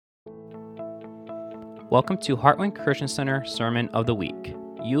Welcome to Heartland Christian Center Sermon of the Week.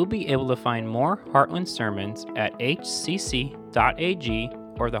 You'll be able to find more Heartland sermons at hcc.ag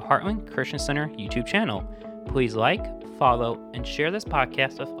or the Heartland Christian Center YouTube channel. Please like, follow, and share this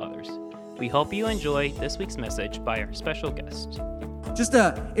podcast with others. We hope you enjoy this week's message by our special guest. Just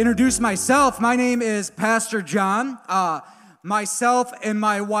to introduce myself, my name is Pastor John. Myself and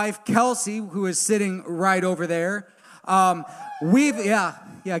my wife, Kelsey, who is sitting right over there,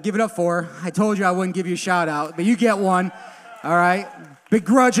 give it up for her. I told you I wouldn't give you a shout out, but you get one, all right?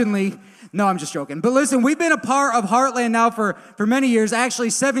 Begrudgingly. No, I'm just joking. But listen, we've been a part of Heartland now for many years. Actually,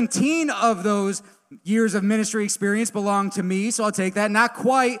 17 of those years of ministry experience belong to me, so I'll take that. Not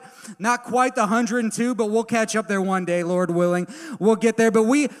quite the 102, but we'll catch up there one day, Lord willing. We'll get there. But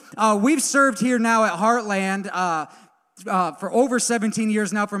we've served here now at Heartland for over 17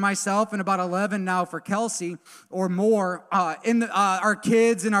 years now for myself and about 11 now for Kelsey or more in our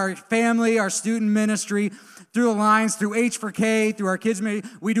kids and our family, our student ministry, through the lines, through H4K, through our kids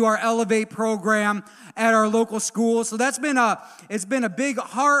ministry. We do our Elevate program at our local school. So that's been it's been a big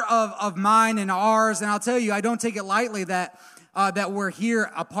heart of mine and ours. And I'll tell you, I don't take it lightly that we're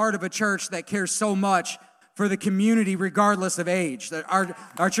here, a part of a church that cares so much for the community, regardless of age.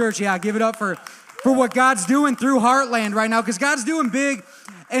 Our church, give it up for what God's doing through Heartland right now, because God's doing big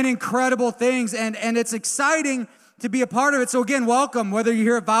and incredible things, and it's exciting to be a part of it. So again, welcome, whether you're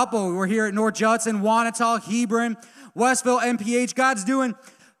here at Valpo, we're here at North Judson, Wanatah, Hebron, Westville, MPH. God's doing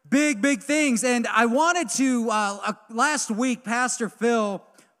big things, and I wanted to, last week, Pastor Phil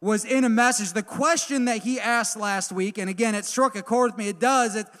was in a message. The question that he asked last week, and again, it struck a chord with me. It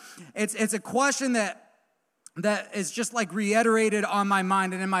does. It's a question that is just like reiterated on my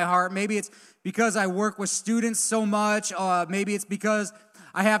mind and in my heart. Maybe it's because I work with students so much. Maybe it's because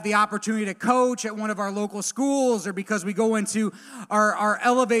I have the opportunity to coach at one of our local schools, or because we go into our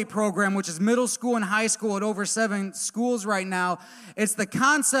Elevate program, which is middle school and high school at over 7 schools right now. It's the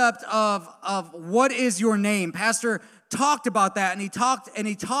concept of what is your name. Pastor talked about that, and he taught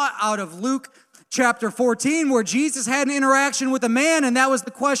out of Luke chapter 14, where Jesus had an interaction with a man, and that was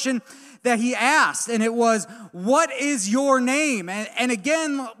the question that he asked, and it was, what is your name? And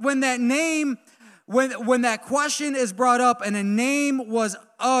again, when that question is brought up and a name was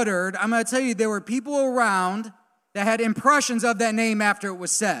uttered, I'm going to tell you, there were people around that had impressions of that name after it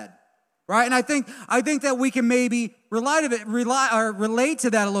was said, right? And I think that we can maybe relate to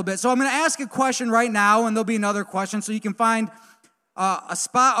that a little bit. So I'm going to ask a question right now, and there'll be another question, so you can find a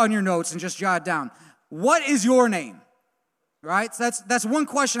spot on your notes and just jot it down. What is your name? Right? So that's one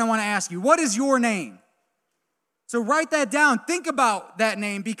question I want to ask you. What is your name? So write that down. Think about that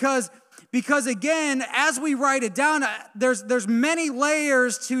name, because again, as we write it down, there's many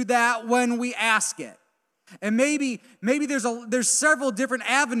layers to that when we ask it. And maybe there's several different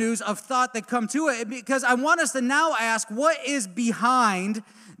avenues of thought that come to it, because I want us to now ask, what is behind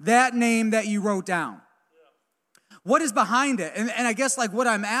that name that you wrote down? What is behind it? And I guess like what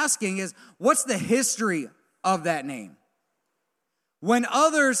I'm asking is, what's the history of that name? When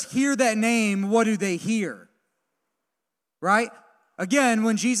others hear that name, what do they hear? Right? Again,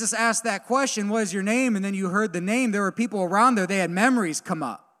 when Jesus asked that question, what is your name? And then you heard the name, there were people around there, they had memories come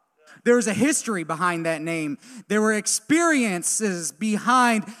up. There was a history behind that name. There were experiences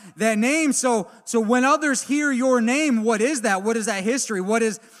behind that name. So when others hear your name, what is that? What is that history? What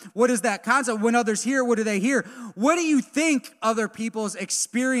is that concept? When others hear, what do they hear? What do you think other people's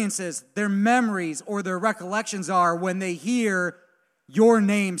experiences, their memories, or their recollections are when they hear your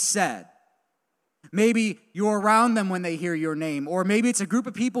name said? Maybe you're around them when they hear your name, or maybe it's a group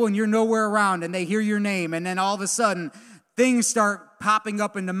of people and you're nowhere around and they hear your name, and then all of a sudden things start popping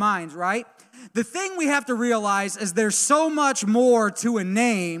up into minds, right? The thing we have to realize is there's so much more to a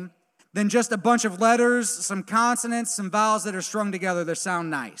name than just a bunch of letters, some consonants, some vowels that are strung together that sound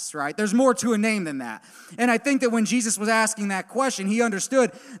nice, right? There's more to a name than that. And I think that when Jesus was asking that question, he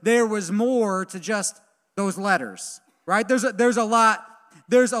understood there was more to just those letters. Right? There's a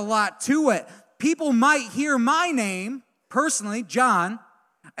lot to it. People might hear my name personally, John,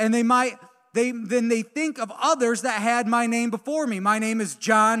 and they think of others that had my name before me. My name is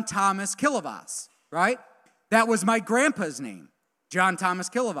John Thomas Kilavos, right? That was my grandpa's name, John Thomas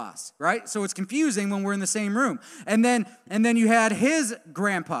Kilavos, right? So it's confusing when we're in the same room. And then you had his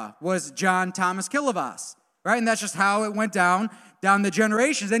grandpa was John Thomas Kilavos, right? And that's just how it went down the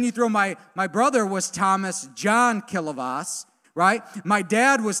generations. Then you throw my brother was Thomas John Kilavos, right? My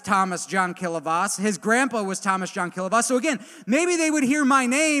dad was Thomas John Kilavos. His grandpa was Thomas John Kilavos. So again, maybe they would hear my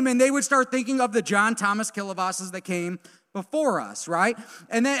name and they would start thinking of the John Thomas Kilavoses that came before us, right?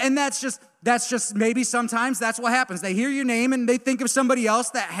 And that's That's just maybe sometimes that's what happens. They hear your name and they think of somebody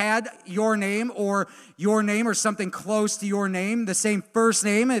else that had your name or something close to your name, the same first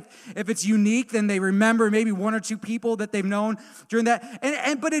name. If it's unique, then they remember maybe one or two people that they've known during that.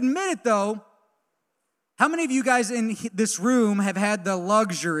 But admit it though, how many of you guys in this room have had the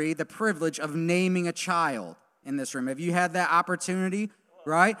luxury, the privilege of naming a child in this room? Have you had that opportunity?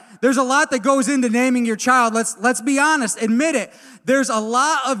 Right? There's a lot that goes into naming your child. Let's be honest, admit it. There's a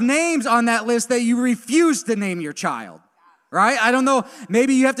lot of names on that list that you refuse to name your child. Right? I don't know,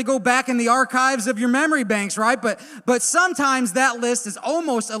 maybe you have to go back in the archives of your memory banks, right? But sometimes that list is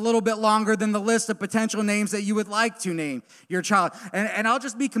almost a little bit longer than the list of potential names that you would like to name your child. And I'll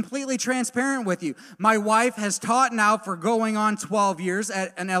just be completely transparent with you. My wife has taught now for going on 12 years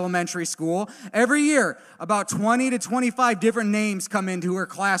at an elementary school. Every year, about 20 to 25 different names come into her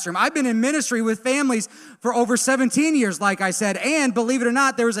classroom. I've been in ministry with families for over 17 years, like I said, and believe it or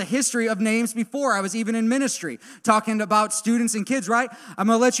not, there was a history of names before I was even in ministry, talking about students and kids, right? I'm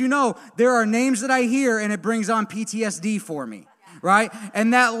going to let you know, there are names that I hear, and it brings on PTSD for me, right?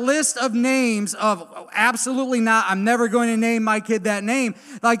 And that list of names of absolutely not, I'm never going to name my kid that name,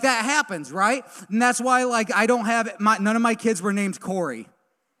 like that happens, right? And that's why, like, I don't have, none of my kids were named Corey.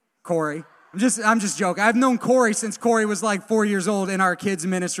 I'm just joking. I've known Corey since Corey was like 4 years old in our kids'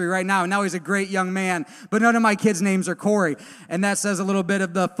 ministry right now. And now he's a great young man. But none of my kids' names are Corey. And that says a little bit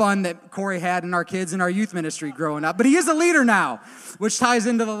of the fun that Corey had in our kids in our youth ministry growing up. But he is a leader now, which ties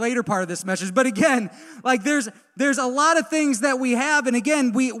into the later part of this message. But again, like there's a lot of things that we have. And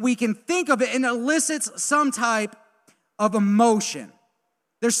again, we can think of it and it elicits some type of emotion.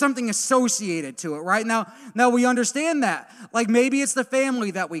 There's something associated to it, right? Now we understand that. Like maybe it's the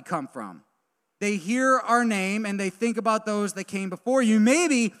family that we come from. They hear our name and they think about those that came before you.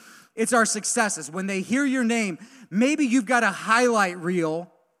 Maybe it's our successes. When they hear your name, maybe you've got a highlight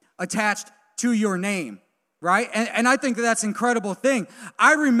reel attached to your name, right? And I think that's an incredible thing.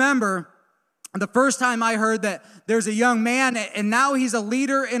 I remember the first time I heard that there's a young man, and now he's a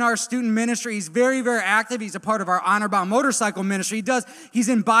leader in our student ministry. He's very, very active. He's a part of our Honor Bound motorcycle ministry. He's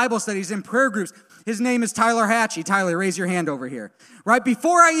in Bible studies, in prayer groups. His name is Tyler Hatchie. Tyler, raise your hand over here. Right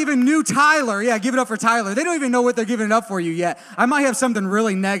before I even knew Tyler, yeah, give it up for Tyler. They don't even know what they're giving it up for you yet. I might have something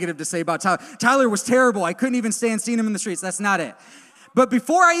really negative to say about Tyler. Tyler was terrible. I couldn't even stand seeing him in the streets. That's not it. But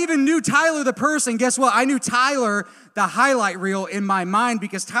before I even knew Tyler the person, guess what? I knew Tyler, the highlight reel in my mind,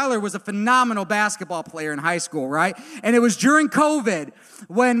 because Tyler was a phenomenal basketball player in high school, right? And it was during COVID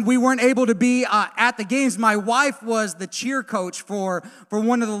when we weren't able to be at the games. My wife was the cheer coach for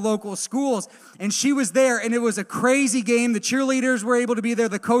one of the local schools, and she was there, and it was a crazy game. The cheerleaders were able to be there,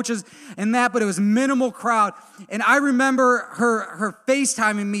 the coaches and that, but it was minimal crowd. And I remember her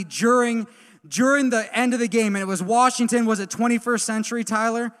FaceTiming me during the end of the game, and it was Washington, was it 21st Century,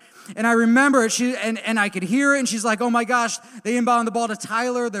 Tyler? And I remember it, and I could hear it, and she's like, oh my gosh, they inbound the ball to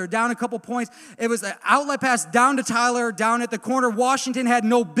Tyler, they're down a couple points. It was an outlet pass down to Tyler, down at the corner. Washington had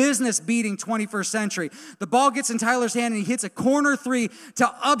no business beating 21st Century. The ball gets in Tyler's hand, and he hits a corner three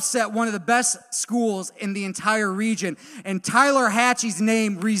to upset one of the best schools in the entire region. And Tyler Hatchie's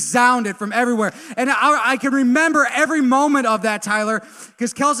name resounded from everywhere. And I can remember every moment of that, Tyler,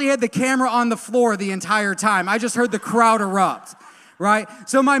 because Kelsey had the camera on the floor the entire time. I just heard the crowd erupt. Right?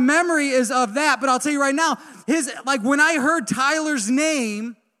 So my memory is of that, but I'll tell you right now, when I heard Tyler's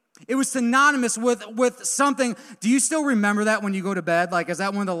name, it was synonymous with something. Do you still remember that when you go to bed? Like, is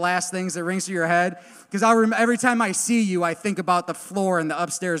that one of the last things that rings through your head? Because every time I see you, I think about the floor in the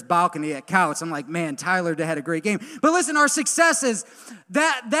upstairs balcony at Couts. I'm like, man, Tyler had a great game. But listen, our successes,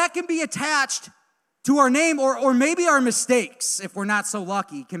 that can be attached to our name, or maybe our mistakes, if we're not so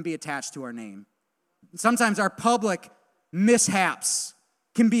lucky, can be attached to our name. Sometimes our public mishaps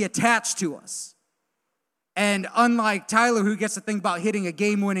can be attached to us. And unlike Tyler, who gets to think about hitting a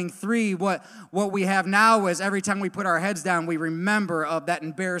game-winning three, what we have now is every time we put our heads down, we remember of that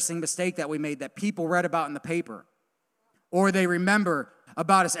embarrassing mistake that we made that people read about in the paper. Or they remember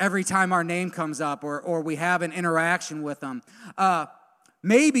about us every time our name comes up, or we have an interaction with them.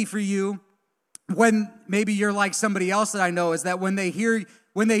 Maybe for you, maybe you're like somebody else that I know, is that when they hear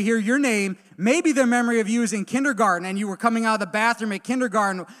your name, maybe their memory of you is in kindergarten and you were coming out of the bathroom at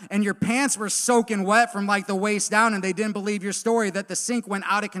kindergarten and your pants were soaking wet from like the waist down and they didn't believe your story that the sink went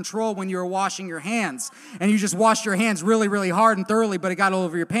out of control when you were washing your hands and you just washed your hands really, really hard and thoroughly, but it got all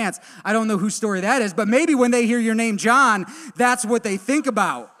over your pants. I don't know whose story that is, but maybe when they hear your name, John, that's what they think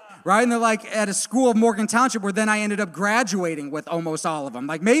about. right? And they're like at a school of Morgan Township where then I ended up graduating with almost all of them.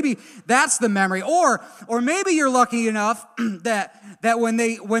 Like maybe that's the memory. Or maybe you're lucky enough that when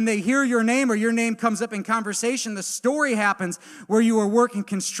they hear your name or your name comes up in conversation, the story happens where you were working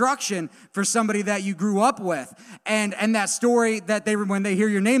construction for somebody that you grew up with. And that story that when they hear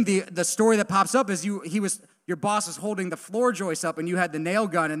your name, the story that pops up is your boss is holding the floor joist up and you had the nail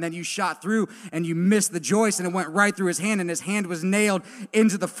gun and then you shot through and you missed the joist and it went right through his hand and his hand was nailed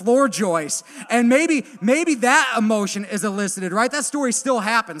into the floor joist. And maybe that emotion is elicited, right? That story still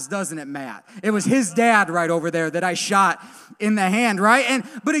happens, doesn't it, Matt? It was his dad right over there that I shot in the hand, right?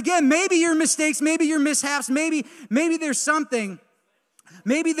 But again, maybe your mistakes, maybe your mishaps, maybe there's something.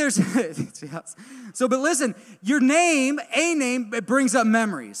 Maybe there's, but listen, your name, a name, it brings up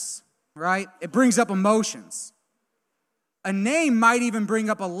memories, right? It brings up emotions. A name might even bring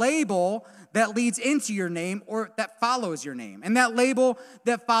up a label that leads into your name or that follows your name. And that label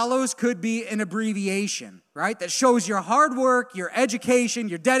that follows could be an abbreviation, right? That shows your hard work, your education,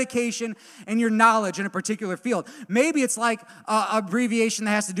 your dedication, and your knowledge in a particular field. Maybe it's like an abbreviation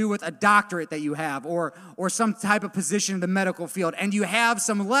that has to do with a doctorate that you have or some type of position in the medical field. And you have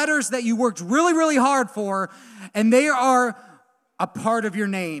some letters that you worked really, really hard for, and they are a part of your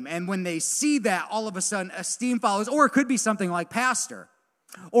name. And when they see that, all of a sudden, esteem follows. Or it could be something like pastor.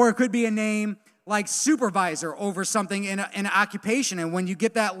 Or it could be a name like supervisor over something in an occupation. And when you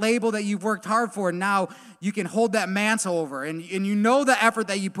get that label that you've worked hard for, now you can hold that mantle over. And you know the effort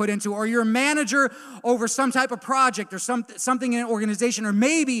that you put into. Or you're a manager over some type of project or something in an organization. Or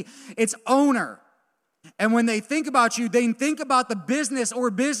maybe it's owner. And when they think about you, they think about the business or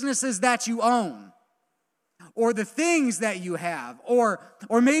businesses that you own. Or the things that you have, or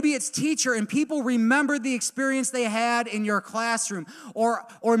maybe it's teacher and people remember the experience they had in your classroom, or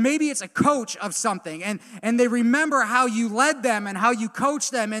maybe it's a coach of something and they remember how you led them and how you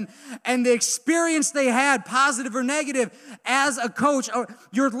coached them and the experience they had, positive or negative, as a coach. Or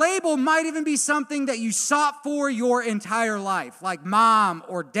your label might even be something that you sought for your entire life, like mom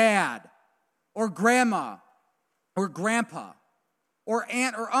or dad or grandma or grandpa or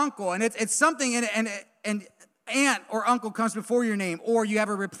aunt or uncle, and it's something and aunt or uncle comes before your name, or you have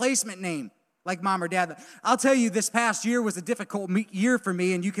a replacement name like mom or dad. I'll tell you, this past year was a difficult year for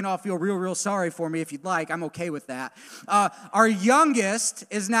me, and you can all feel real sorry for me if you'd like. I'm okay with that. Our youngest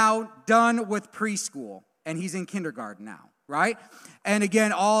is now done with preschool, and he's in kindergarten now, right? And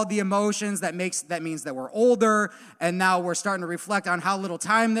again, all the emotions, that means that we're older, and now we're starting to reflect on how little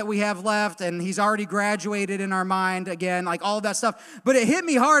time that we have left, and he's already graduated in our mind again, like all of that stuff. But it hit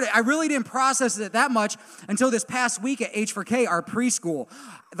me hard. I really didn't process it that much until this past week at H4K, our preschool.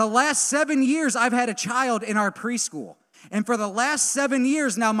 The last 7 years, I've had a child in our preschool. And for the last 7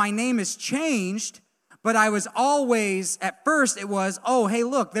 years now, my name has changed, but I was always, at first it was, oh, hey,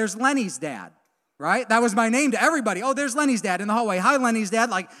 look, there's Lenny's dad. Right? That was my name to everybody. Oh, there's Lenny's dad in the hallway. Hi, Lenny's dad.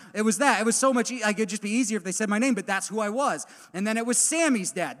 Like, it was that. It was so much, like, it'd just be easier if they said my name, but that's who I was. And then it was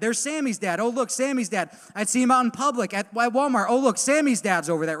Sammy's dad. There's Sammy's dad. Oh, look, Sammy's dad. I'd see him out in public at Walmart. Oh, look, Sammy's dad's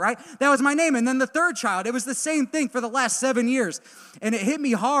over there, right? That was my name. And then the third child, it was the same thing for the last 7 years. And it hit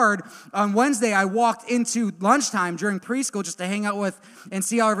me hard. On Wednesday, I walked into lunchtime during preschool just to hang out with and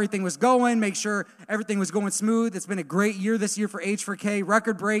see how everything was going, make sure everything was going smooth. It's been a great year this year for H4K,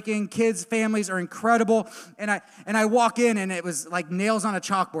 record-breaking. Kids, families are incredible. And I walk in, and it was like nails on a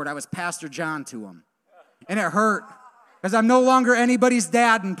chalkboard. I was Pastor John to them. And it hurt, because I'm no longer anybody's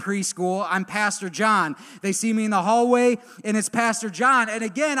dad in preschool. I'm Pastor John. They see me in the hallway, and it's Pastor John. And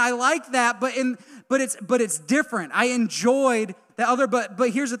again, I like that, but it's different. I enjoyed the other, but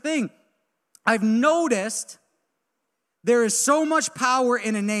here's the thing. I've noticed there is so much power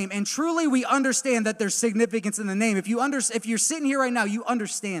in a name, and truly we understand that there's significance in the name. If you're sitting here right now, you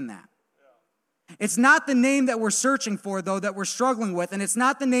understand that. It's not the name that we're searching for, though, that we're struggling with, and it's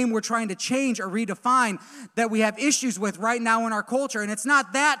not the name we're trying to change or redefine that we have issues with right now in our culture, and it's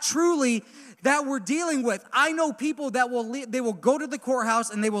not that truly that we're dealing with. I know people that they will go to the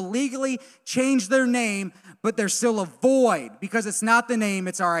courthouse and they will legally change their name, but there's still a void because it's not the name,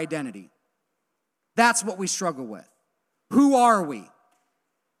 it's our identity. That's what we struggle with. Who are we?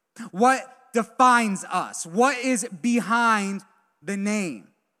 What defines us? What is behind the name?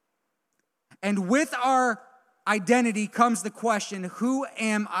 And with our identity comes the question, who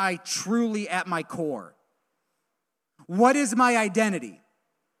am I truly at my core? What is my identity?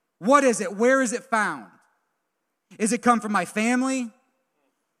 What is it? Where is it found? Does it come from my family?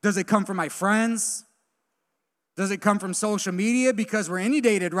 Does it come from my friends? Does it come from social media? Because we're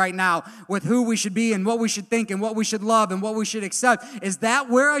inundated right now with who we should be and what we should think and what we should love and what we should accept. Is that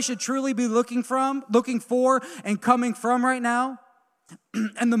where I should truly be looking for, and coming from right now?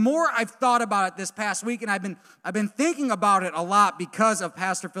 And the more I've thought about it this past week, and I've been thinking about it a lot because of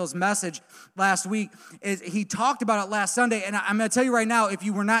Pastor Phil's message last week, is he talked about it last Sunday. And I'm going to tell you right now, if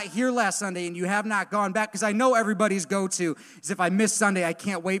you were not here last Sunday and you have not gone back, because I know everybody's go-to is if I miss Sunday, I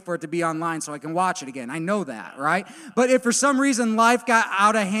can't wait for it to be online so I can watch it again. I know that, right? But if for some reason life got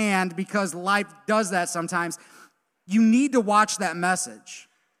out of hand, because life does that sometimes, you need to watch that message.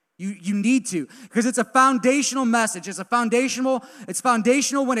 You need to, because it's a foundational message. It's foundational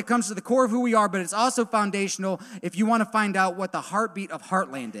when it comes to the core of who we are, but it's also foundational if you want to find out what the heartbeat of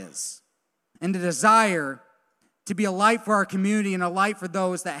Heartland is, and the desire to be a light for our community and a light for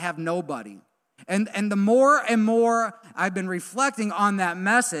those that have nobody. And the more and more I've been reflecting on that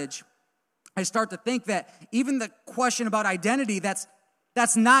message, I start to think that even the question about identity, that's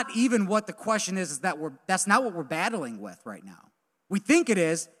not even what the question is that's not what we're battling with right now. We think it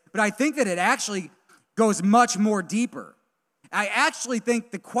is, but I think that it actually goes much more deeper. I actually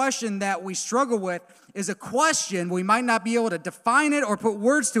think the question that we struggle with is a question. We might not be able to define it or put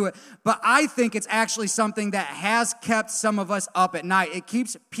words to it, but I think it's actually something that has kept some of us up at night. It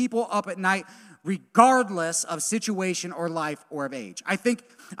keeps people up at night regardless of situation or life or of age. I think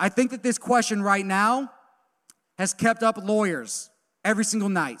that this question right now has kept up lawyers every single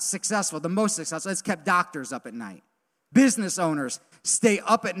night, the most successful. It's kept doctors up at night. Business owners stay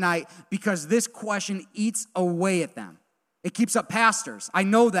up at night because this question eats away at them. It keeps up pastors. I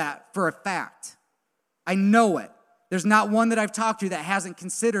know that for a fact. I know it. There's not one that I've talked to that hasn't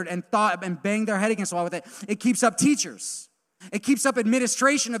considered and thought and banged their head against the wall with it. It keeps up teachers. It keeps up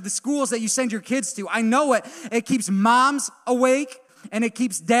administration of the schools that you send your kids to. I know it. It keeps moms awake and it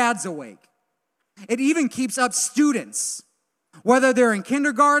keeps dads awake. It even keeps up students. Whether they're in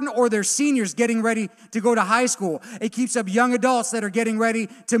kindergarten or they're seniors getting ready to go to high school. It keeps up young adults that are getting ready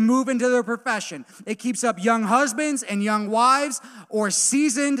to move into their profession. It keeps up young husbands and young wives or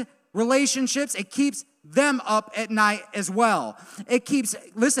seasoned relationships. It keeps them up at night as well. It keeps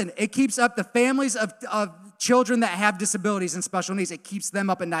up the families of children that have disabilities and special needs. It keeps them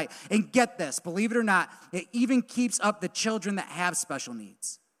up at night. And get this, believe it or not, it even keeps up the children that have special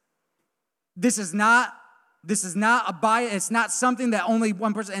needs. This is not a bias. It's not something that only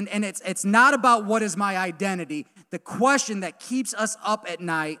one person, and it's not about what is my identity. The question that keeps us up at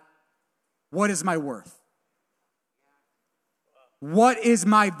night, what is my worth? What is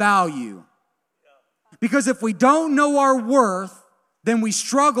my value? Because if we don't know our worth, then we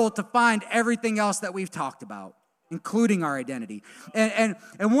struggle to find everything else that we've talked about, including our identity. And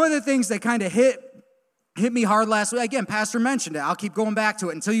one of the things that kind of hit me hard last week. Again, Pastor mentioned it. I'll keep going back to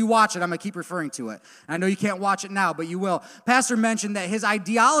it. Until you watch it, I'm going to keep referring to it. I know you can't watch it now, but you will. Pastor mentioned that his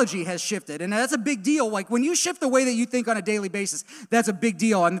ideology has shifted, and that's a big deal. Like, when you shift the way that you think on a daily basis, that's a big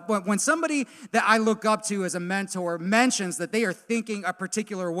deal. And when somebody that I look up to as a mentor mentions that they are thinking a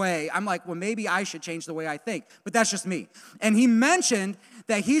particular way, I'm like, well, maybe I should change the way I think. But that's just me. And he mentioned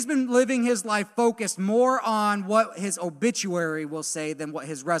that he's been living his life focused more on what his obituary will say than what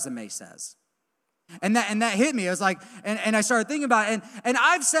his resume says. And that hit me. I was like, and I started thinking about it. And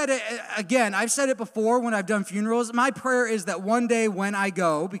I've said it again. I've said it before when I've done funerals. My prayer is that one day when I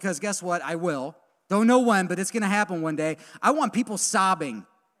go, because guess what? I will. Don't know when, but it's going to happen one day. I want people sobbing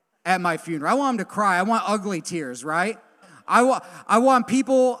at my funeral. I want them to cry. I want ugly tears, right? I want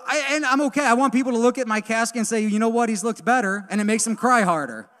people, and I'm okay. I want people to look at my casket and say, you know what? He's looked better, and it makes them cry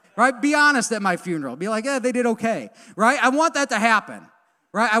harder, right? Be honest at my funeral. Be like, yeah, they did okay, right? I want that to happen.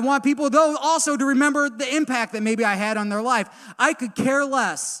 Right? I want people, though, also to remember the impact that maybe I had on their life. I could care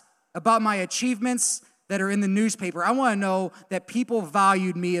less about my achievements that are in the newspaper. I want to know that people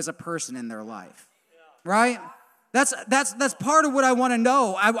valued me as a person in their life. Right? That's part of what I want to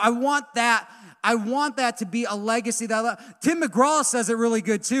know. I want that to be a legacy. Tim McGraw says it really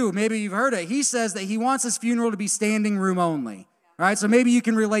good, too. Maybe you've heard it. He says that he wants his funeral to be standing room only. All right, so maybe you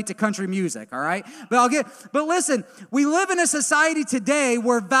can relate to country music, all right? But listen, we live in a society today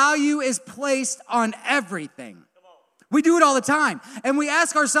where value is placed on everything. We do it all the time. And we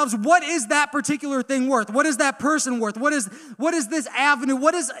ask ourselves, what is that particular thing worth? What is that person worth? What is this avenue?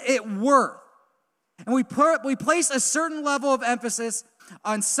 What is it worth? And we place a certain level of emphasis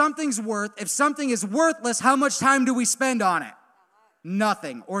on something's worth. If something is worthless, how much time do we spend on it?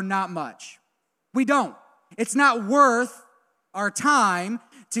 Nothing or not much. We don't. It's not worth our time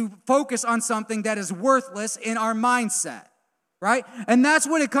to focus on something that is worthless in our mindset, right? And that's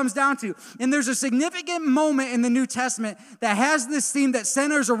what it comes down to. And there's a significant moment in the New Testament that has this theme that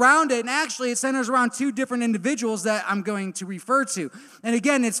centers around it, and actually it centers around two different individuals that I'm going to refer to. And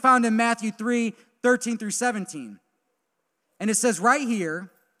again, it's found in Matthew 3:13 through 17. And it says right here,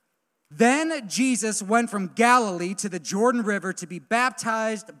 Then Jesus went from Galilee to the Jordan River to be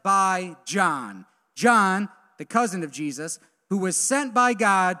baptized by John. John, the cousin of Jesus, who was sent by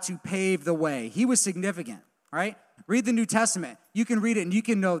God to pave the way. He was significant, right? Read the New Testament. You can read it and you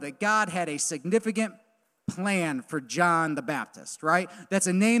can know that God had a significant plan for John the Baptist, right? That's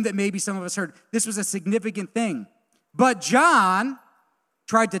a name that maybe some of us heard. This was a significant thing. But John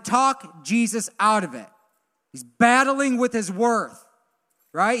tried to talk Jesus out of it. He's battling with his worth,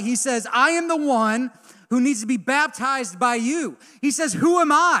 right? He says, I am the one who needs to be baptized by you. He says, who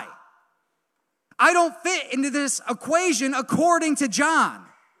am I? I don't fit into this equation according to John.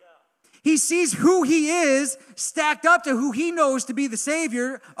 He sees who he is stacked up to who he knows to be the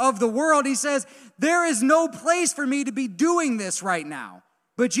Savior of the world. He says, there is no place for me to be doing this right now.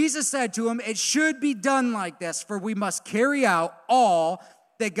 But Jesus said to him, it should be done like this, for we must carry out all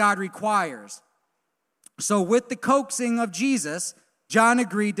that God requires. So with the coaxing of Jesus, John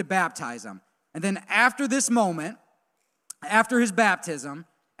agreed to baptize him. And then after this moment, after his baptism,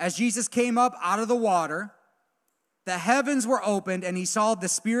 as Jesus came up out of the water, the heavens were opened, and he saw the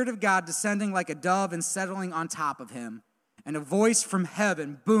Spirit of God descending like a dove and settling on top of him. And a voice from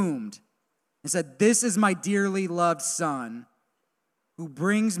heaven boomed and said, this is my dearly loved Son, who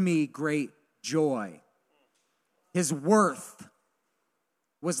brings me great joy. His worth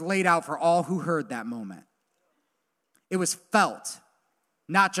was laid out for all who heard that moment. It was felt,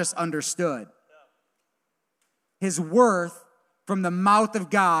 not just understood. His worth from the mouth of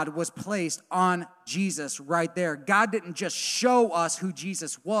God was placed on Jesus right there. God didn't just show us who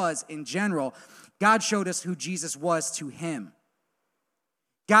Jesus was in general. God showed us who Jesus was to him.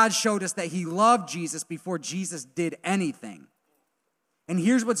 God showed us that he loved Jesus before Jesus did anything. And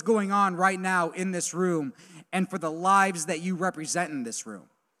here's what's going on right now in this room and for the lives that you represent in this room.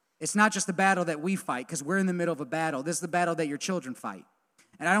 It's not just the battle that we fight, because we're in the middle of a battle. This is the battle that your children fight.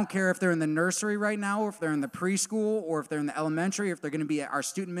 And I don't care if they're in the nursery right now, or if they're in the preschool, or if they're in the elementary, or if they're going to be at our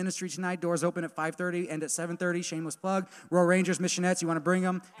student ministry tonight. Doors open at 5:30, end at 7:30. Shameless plug. Royal Rangers, Missionettes, you want to bring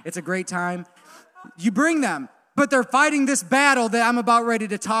them? It's a great time. You bring them. But they're fighting this battle that I'm about ready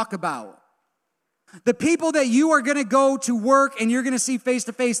to talk about. The people that you are going to go to work and you're going to see face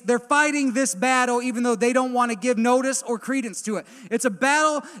to face, they're fighting this battle even though they don't want to give notice or credence to it. It's a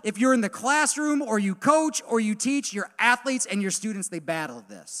battle if you're in the classroom or you coach or you teach, your athletes and your students, they battle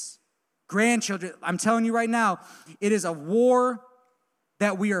this. Grandchildren, I'm telling you right now, it is a war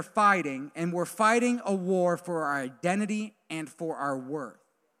that we are fighting, and we're fighting a war for our identity and for our worth.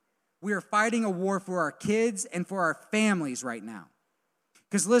 We are fighting a war for our kids and for our families right now.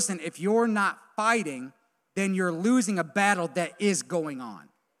 Because listen, if you're not fighting, then you're losing a battle that is going on.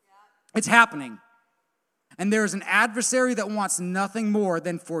 It's happening. And there's an adversary that wants nothing more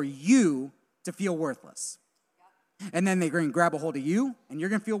than for you to feel worthless. And then they're going to grab a hold of you, and you're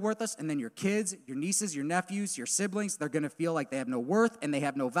going to feel worthless. And then your kids, your nieces, your nephews, your siblings, they're going to feel like they have no worth and they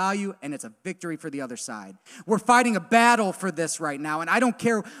have no value, and it's a victory for the other side. We're fighting a battle for this right now, and I don't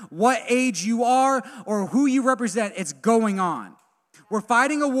care what age you are or who you represent, it's going on. We're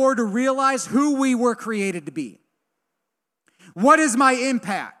fighting a war to realize who we were created to be. What is my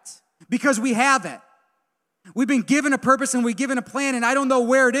impact? Because we have it. We've been given a purpose and we've given a plan, and I don't know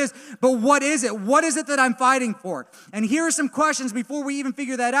where it is, but what is it? What is it that I'm fighting for? And here are some questions before we even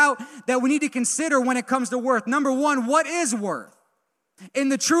figure that out that we need to consider when it comes to worth. Number one, what is worth? In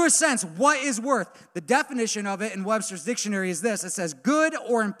the truest sense, what is worth? The definition of it in Webster's dictionary is this. It says, good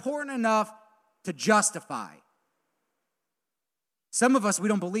or important enough to justify. Some of us, we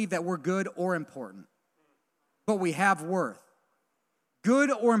don't believe that we're good or important, but we have worth.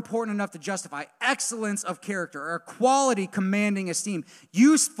 Good or important enough to justify. Excellence of character or quality commanding esteem.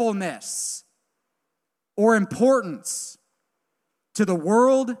 Usefulness or importance to the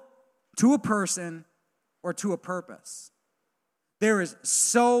world, to a person, or to a purpose. There is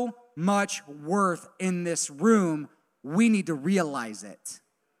so much worth in this room, we need to realize it.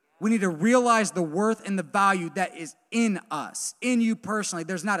 We need to realize the worth and the value that is in us, in you personally.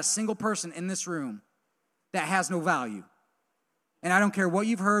 There's not a single person in this room that has no value. And I don't care what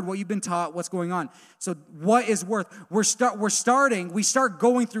you've heard, what you've been taught, what's going on. So what is worth? We start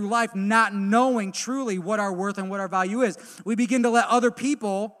going through life not knowing truly what our worth and what our value is. We begin to let other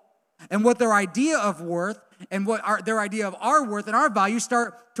people and what their idea of worth and what their idea of our worth and our value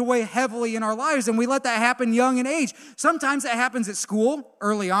start to weigh heavily in our lives, and we let that happen young in age. Sometimes that happens at school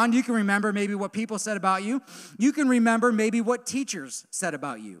early on. You can remember maybe what people said about you. You can remember maybe what teachers said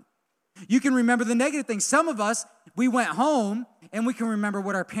about you. You can remember the negative things. Some of us, we went home, and we can remember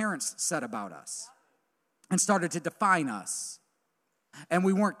what our parents said about us and started to define us. And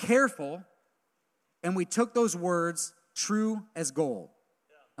we weren't careful, and we took those words true as gold.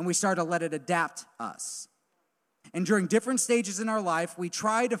 and we start to let it adapt us. And during different stages in our life, we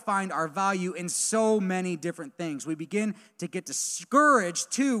try to find our value in so many different things. We begin to get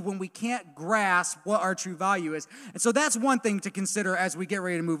discouraged, too, when we can't grasp what our true value is. And so that's one thing to consider as we get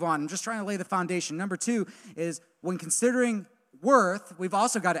ready to move on. I'm just trying to lay the foundation. Number two is when considering worth, we've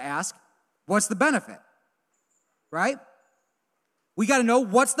also got to ask, what's the benefit? Right? We got to know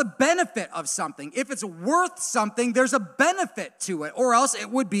what's the benefit of something. If it's worth something, there's a benefit to it, or else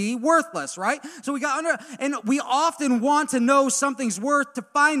it would be worthless, right? So and we often want to know something's worth to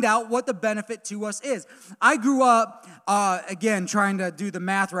find out what the benefit to us is. I grew up, again, trying to do the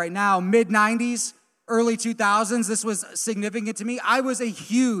math right now, mid-90s, early 2000s. This was significant to me. I was a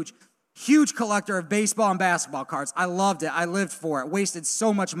huge collector of baseball and basketball cards. I loved it. I lived for it. Wasted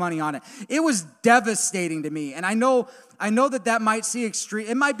so much money on it. It was devastating to me. And I know that might seem extreme.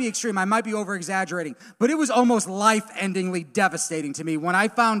 It might be extreme. I might be over-exaggerating. But it was almost life-endingly devastating to me when I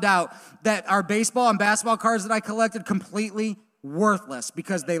found out that our baseball and basketball cards that I collected completely worthless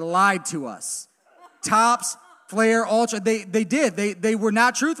because they lied to us. Topps, Flair, Ultra, they did. They were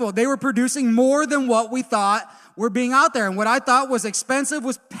not truthful. They were producing more than what we thought were being out there. And what I thought was expensive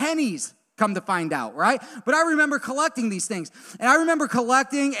was pennies, come to find out, right? But I remember collecting these things. And I remember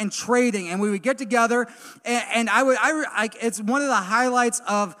collecting and trading. And we would get together. And it's one of the highlights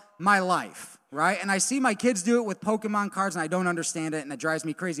of my life, right? And I see my kids do it with Pokemon cards, and I don't understand it, and it drives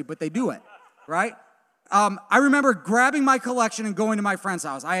me crazy. But they do it, right? I remember grabbing my collection and going to my friend's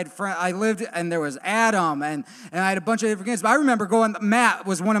house. I lived, and there was Adam, and I had a bunch of different games. But I remember going. Matt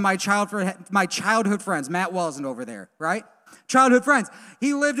was one of my childhood friends. Matt wasn't over there, right? Childhood friends.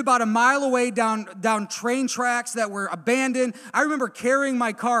 He lived about a mile away down train tracks that were abandoned. I remember carrying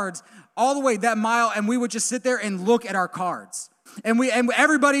my cards all the way that mile, and we would just sit there and look at our cards. And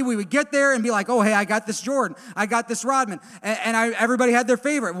everybody, we would get there and be like, oh, hey, I got this Jordan. I got this Rodman. Everybody had their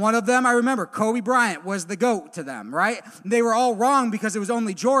favorite. One of them, I remember, Kobe Bryant was the GOAT to them, right? They were all wrong because it was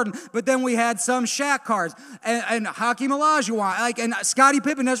only Jordan. But then we had some Shaq cards and Hakeem Olajuwon, and Scottie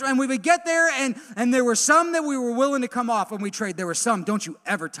Pippen. And we would get there, and there were some that we were willing to come off when we trade. There were some, don't you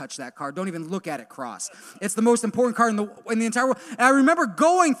ever touch that card. Don't even look at it cross. It's the most important card in the entire world. And I remember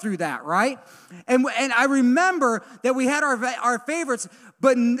going through that, right? And I remember that we had our favorites,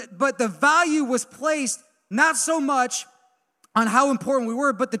 but the value was placed not so much on how important we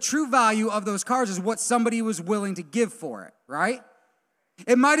were, but the true value of those cards is what somebody was willing to give for it, right?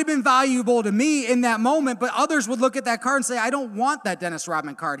 It might have been valuable to me in that moment, but others would look at that card and say, I don't want that Dennis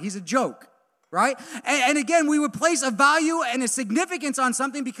Rodman card. He's a joke, right? And again, we would place a value and a significance on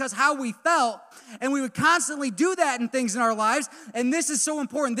something because how we felt, and we would constantly do that in things in our lives. And this is so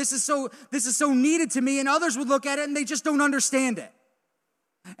important. This is so needed to me. And others would look at it and they just don't understand it.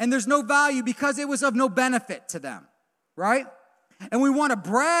 And there's no value because it was of no benefit to them, right? And we want to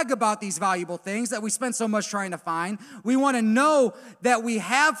brag about these valuable things that we spend so much trying to find. We want to know that we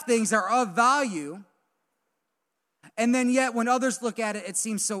have things that are of value. And then yet, when others look at it, it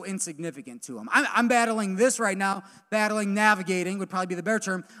seems so insignificant to them. I'm battling this right now. Navigating would probably be the better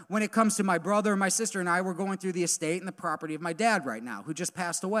term. When it comes to my brother and my sister and I, we're going through the estate and the property of my dad right now, who just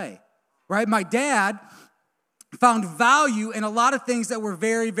passed away, right? My dad found value in a lot of things that were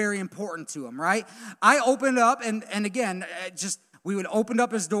very, very important to him, right? I opened up, and again, we would open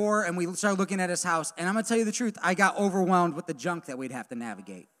up his door, and we started looking at his house. And I'm going to tell you the truth, I got overwhelmed with the junk that we'd have to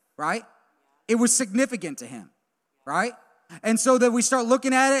navigate, right? It was significant to him. Right? And so that we start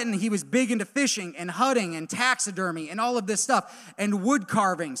looking at it, and he was big into fishing and hunting and taxidermy and all of this stuff and wood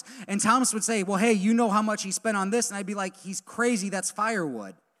carvings. And Thomas would say, well, hey, you know how much he spent on this? And I'd be like, he's crazy. That's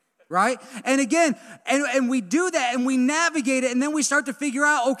firewood. Right? And again, and we do that and we navigate it, and then we start to figure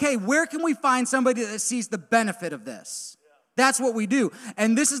out, okay, where can we find somebody that sees the benefit of this? That's what we do.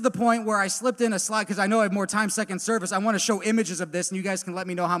 And this is the point where I slipped in a slide because I know I have more time, second service. I want to show images of this, and you guys can let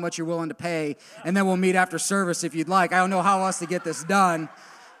me know how much you're willing to pay, and then we'll meet after service if you'd like. I don't know how else to get this done.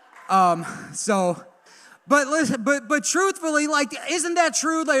 But listen, but truthfully, isn't that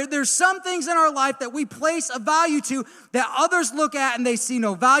true? There's some things in our life that we place a value to that others look at and they see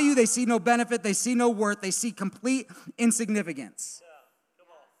no value, they see no benefit, they see no worth, they see complete insignificance.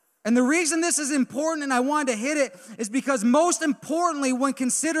 And the reason this is important, and I wanted to hit it, is because most importantly, when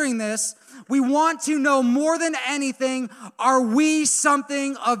considering this, we want to know more than anything, are we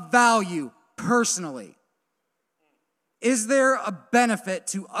something of value personally? Is there a benefit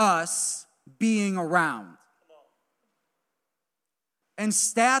to us being around? And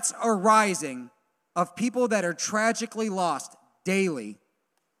stats are rising of people that are tragically lost daily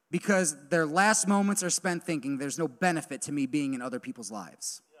because their last moments are spent thinking there's no benefit to me being in other people's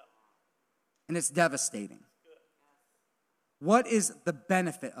lives. And it's devastating. What is the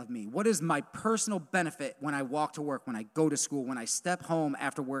benefit of me? What is my personal benefit when I walk to work, when I go to school, when I step home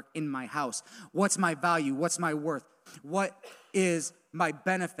after work in my house? What's my value? What's my worth? What is my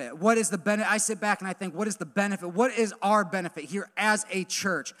benefit? What is the benefit? I sit back and I think, what is the benefit? What is our benefit here as a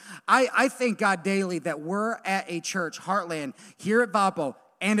church? I thank God daily that we're at a church, Heartland, here at Valpo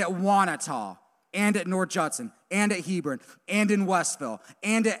and at Wanata, and at North Judson, and at Hebron, and in Westville,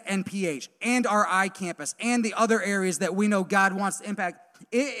 and at NPH, and our iCampus, and the other areas that we know God wants to impact.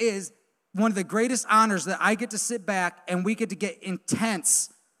 It is one of the greatest honors that I get to sit back and we get to get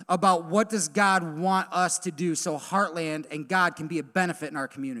intense about what does God want us to do so Heartland and God can be a benefit in our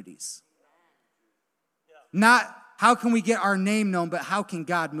communities. Not how can we get our name known, but how can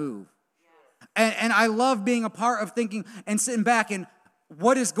God move? And I love being a part of thinking and sitting back and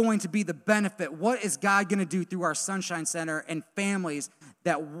what is going to be the benefit? What is God going to do through our Sunshine Center and families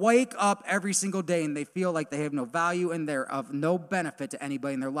that wake up every single day and they feel like they have no value and they're of no benefit to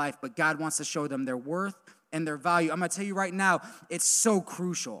anybody in their life, but God wants to show them their worth and their value. I'm going to tell you right now, it's so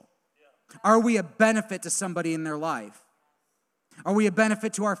crucial. Are we a benefit to somebody in their life? Are we a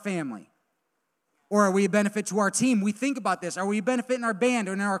benefit to our family? Or are we a benefit to our team? We think about this. Are we a benefit in our band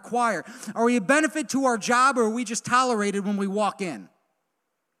or in our choir? Are we a benefit to our job or are we just tolerated when we walk in?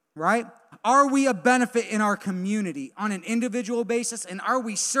 Right? Are we a benefit in our community on an individual basis? And are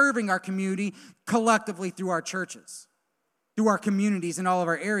we serving our community collectively through our churches, through our communities in all of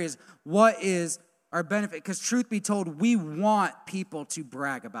our areas? What is our benefit? Because truth be told, we want people to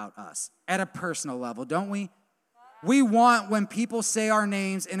brag about us at a personal level, don't we? We want when people say our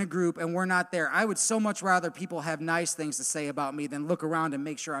names in a group and we're not there. I would so much rather people have nice things to say about me than look around and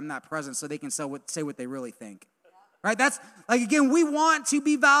make sure I'm not present so they can say what they really think. Right? That's, like, again, we want to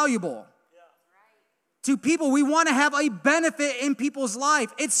be valuable to people. We want to have a benefit in people's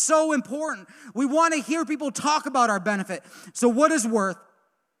life. It's so important. We want to hear people talk about our benefit. So what is worth?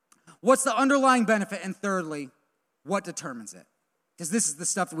 What's the underlying benefit? And thirdly, what determines it? Because this is the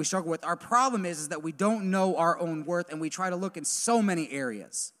stuff that we struggle with. Our problem is that we don't know our own worth, and we try to look in so many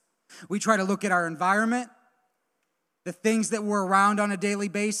areas. We try to look at our environment, the things that we're around on a daily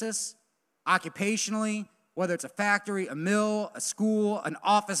basis, occupationally, whether it's a factory, a mill, a school, an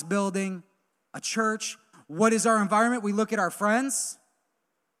office building, a church. What is our environment? We look at our friends.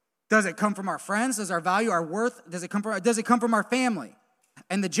 Does it come from our friends? Does our value, our worth, does it come from our family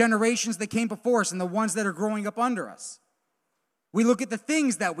and the generations that came before us and the ones that are growing up under us? We look at the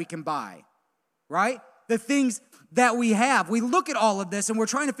things that we can buy, right? The things that we have. We look at all of this and we're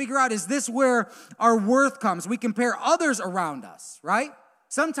trying to figure out, is this where our worth comes? We compare others around us, right?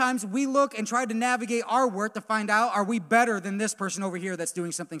 Sometimes we look and try to navigate our worth to find out, are we better than this person over here that's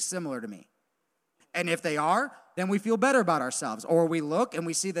doing something similar to me? And if they are, then we feel better about ourselves. Or we look and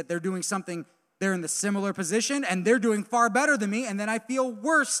we see that they're doing something, they're in the similar position and they're doing far better than me, and then I feel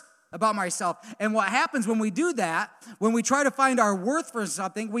worse about myself. And what happens when we do that, when we try to find our worth for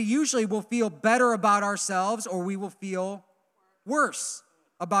something, we usually will feel better about ourselves or we will feel worse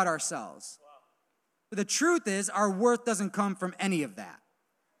about ourselves. But the truth is, our worth doesn't come from any of that.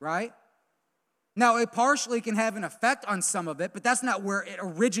 Right? Now, it partially can have an effect on some of it, but that's not where it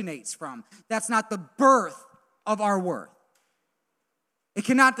originates from. That's not the birth of our worth. It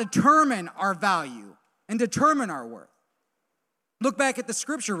cannot determine our value and determine our worth. Look back at the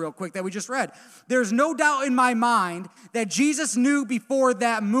scripture real quick that we just read. There's no doubt in my mind that Jesus knew before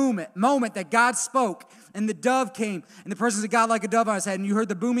that moment that God spoke and the dove came and the presence of God like a dove on his head and you heard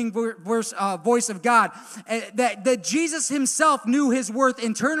the booming voice of God, that Jesus himself knew his worth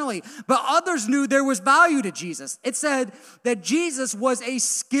internally, but others knew there was value to Jesus. It said that Jesus was a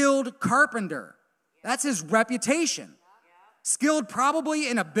skilled carpenter. That's his reputation. Skilled probably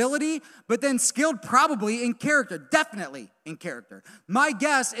in ability, but then skilled probably in character, definitely in character. My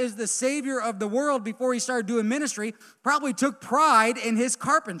guess is the Savior of the world, before he started doing ministry, probably took pride in his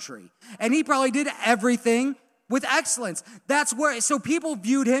carpentry. And he probably did everything with excellence. So people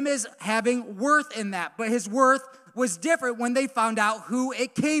viewed him as having worth in that, but his worth was different when they found out who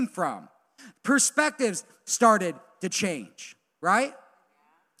it came from. Perspectives started to change, right?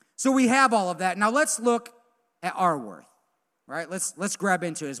 So we have all of that. Now let's look at our worth. Right, let's grab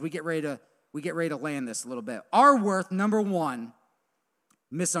into it as we get ready to land this a little bit. Our worth, number one,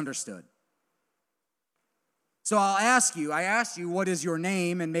 misunderstood. So I asked you, what is your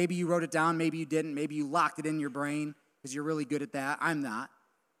name? And maybe you wrote it down, maybe you didn't, maybe you locked it in your brain because you're really good at that. I'm not.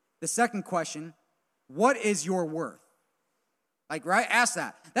 The second question, what is your worth? Like, right? Ask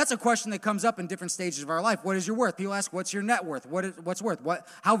that. That's a question that comes up in different stages of our life. What is your worth? People ask, what's your net worth? What's worth?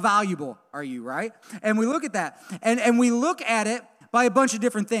 How valuable are you, right? And we look at that. And we look at it by a bunch of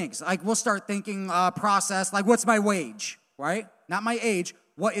different things. Like, we'll start thinking process, like, what's my wage, right? Not my age.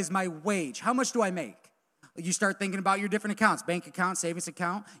 What is my wage? How much do I make? You start thinking about your different accounts, bank account, savings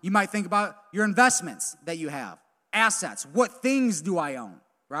account. You might think about your investments that you have, assets. What things do I own,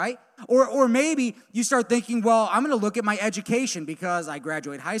 right? Or maybe you start thinking, well, I'm going to look at my education because I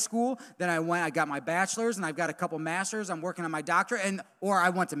graduated high school, then I got my bachelor's, and I've got a couple masters. I'm working on my doctorate, or I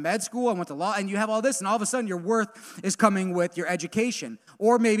went to med school, I went to law, and you have all this, and all of a sudden your worth is coming with your education,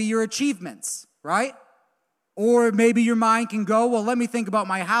 or maybe your achievements, right? Or maybe your mind can go, well, let me think about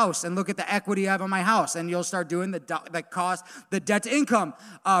my house and look at the equity I have on my house. And you'll start doing the debt to income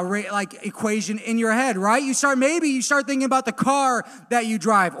rate, like equation in your head, right? You start thinking about the car that you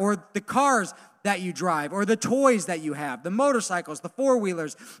drive, or the cars that you drive, or the toys that you have, the motorcycles, the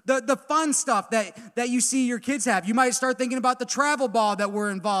four-wheelers, the fun stuff that you see your kids have. You might start thinking about the travel ball that we're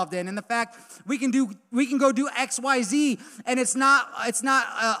involved in, and the fact we can go do X, Y, Z, and it's not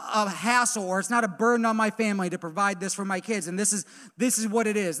a hassle, or it's not a burden on my family to provide this for my kids. And this is what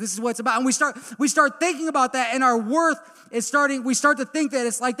it is. This is what it's about. And we start thinking about that, and our worth is starting. We start to think that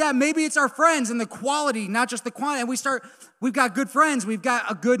it's like that. Maybe it's our friends and the quality, not just the quantity. And we've got good friends. We've got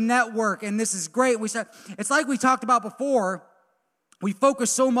a good network, and this is great. It's like we talked about before. We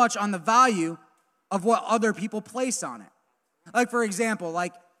focus so much on the value of what other people place on it. Like, for example,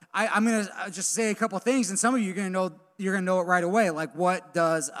 I'm going to just say a couple things, and some of you are going to know it right away. Like, what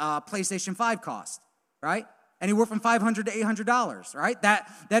does PlayStation 5 cost, right? Anywhere from $500 to $800, right?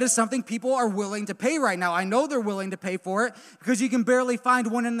 That is something people are willing to pay right now. I know they're willing to pay for it because you can barely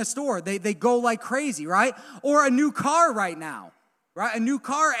find one in the store. They go like crazy, right? Or a new car right now, right? A new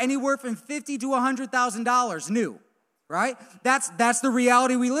car anywhere from $50,000 to $100,000 new, right? That's the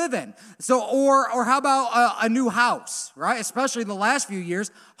reality we live in. So, or how about a new house, right? Especially the last few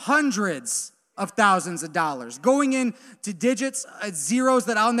years, hundreds of thousands of dollars, going into digits, zeros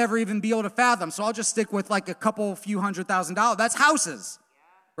that I'll never even be able to fathom. So I'll just stick with like a few $100,000. That's houses,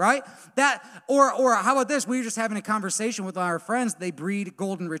 right? Or how about this? We were just having a conversation with our friends. They breed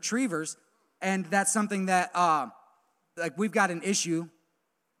golden retrievers, and that's something that we've got an issue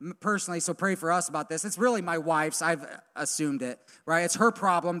personally, so pray for us about this. It's really my wife's. I've assumed it, right? It's her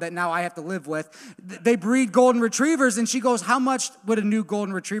problem that now I have to live with. They breed golden retrievers, and she goes, how much would a new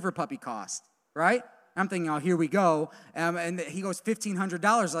golden retriever puppy cost? Right? I'm thinking, oh, here we go. And he goes,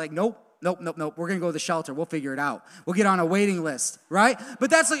 $1,500. Like, nope. We're going to go to the shelter. We'll figure it out. We'll get on a waiting list, right?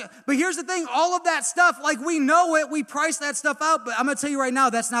 But here's the thing. All of that stuff, like, we know it. We price that stuff out. But I'm going to tell you right now,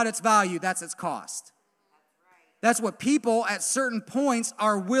 that's not its value. That's its cost. That's what people at certain points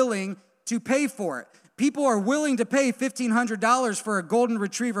are willing to pay for it. People are willing to pay $1,500 for a golden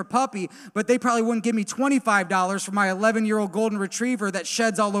retriever puppy, but they probably wouldn't give me $25 for my 11-year-old golden retriever that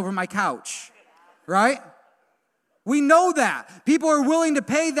sheds all over my couch. Right? We know that. People are willing to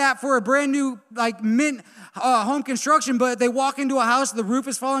pay that for a brand new, mint home construction, but they walk into a house, the roof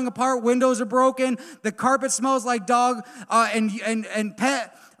is falling apart, windows are broken, the carpet smells like dog and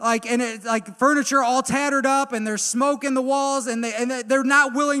pet, and furniture all tattered up, and there's smoke in the walls, and they're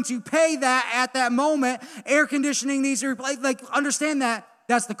not willing to pay that at that moment. Air conditioning needs to replace. Understand that.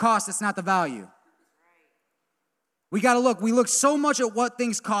 That's the cost. It's not the value. We got to look. We look so much at what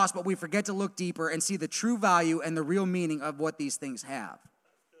things cost, but we forget to look deeper and see the true value and the real meaning of what these things have.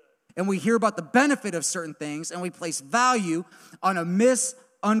 And we hear about the benefit of certain things, and we place value on a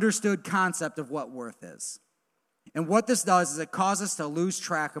misunderstood concept of what worth is. And what this does is it causes us to lose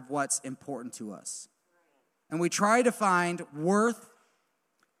track of what's important to us. And we try to find worth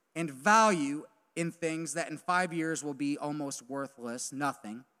and value in things that in 5 years will be almost worthless,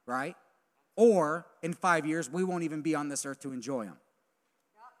 nothing, right? Or in 5 years, we won't even be on this earth to enjoy them.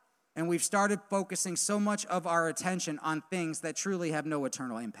 And we've started focusing so much of our attention on things that truly have no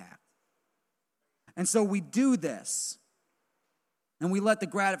eternal impact. And so we do this, and we let the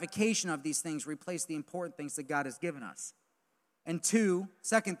gratification of these things replace the important things that God has given us. And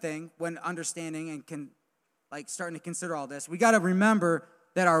second thing, when understanding and starting to consider all this, we got to remember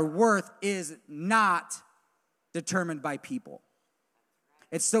that our worth is not determined by people.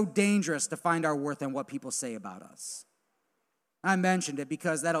 It's so dangerous to find our worth in what people say about us. I mentioned it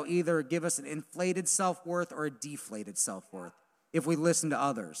because that'll either give us an inflated self-worth or a deflated self-worth if we listen to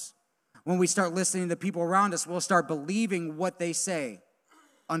others. When we start listening to people around us, we'll start believing what they say,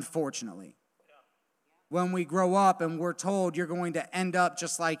 unfortunately. When we grow up and we're told you're going to end up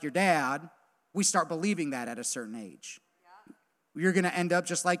just like your dad, we start believing that at a certain age. You're going to end up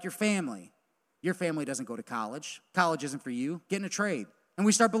just like your family. Your family doesn't go to college. College isn't for you. Get in a trade. And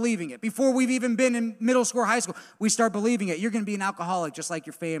we start believing it. Before we've even been in middle school or high school, we start believing it. You're going to be an alcoholic just like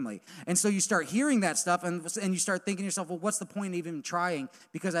your family. And so you start hearing that stuff, and you start thinking to yourself, well, what's the point of even trying?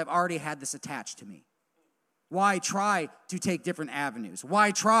 Because I've already had this attached to me. Why try to take different avenues?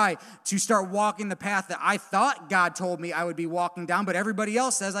 Why try to start walking the path that I thought God told me I would be walking down, but everybody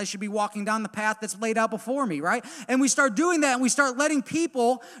else says I should be walking down the path that's laid out before me, right? And we start doing that, and we start letting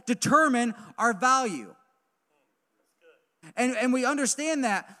people determine our value. And we understand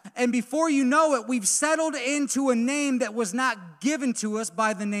that. And before you know it, we've settled into a name that was not given to us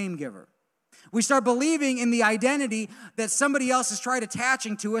by the name giver. We start believing in the identity that somebody else has tried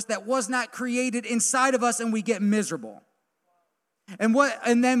attaching to us that was not created inside of us, and we get miserable.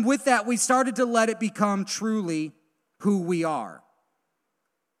 And then with that, we started to let it become truly who we are.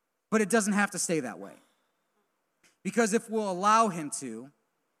 But it doesn't have to stay that way. Because if we'll allow him to,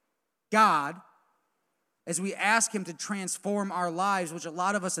 God, as we ask him to transform our lives, which a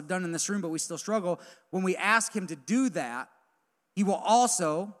lot of us have done in this room, but we still struggle, when we ask him to do that, he will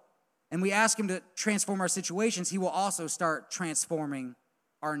also, and we ask him to transform our situations, he will also start transforming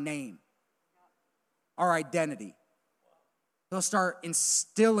our name, our identity. He'll start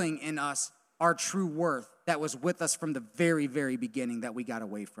instilling in us our true worth that was with us from the very, very beginning that we got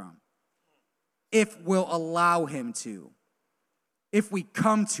away from. If we'll allow him to. If we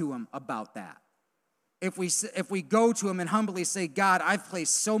come to him about that. If we go to him and humbly say, God, I've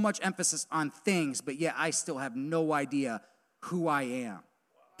placed so much emphasis on things, but yet I still have no idea who I am.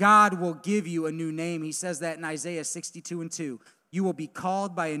 God will give you a new name. He says that in Isaiah 62:2. You will be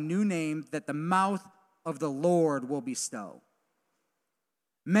called by a new name that the mouth of the Lord will bestow.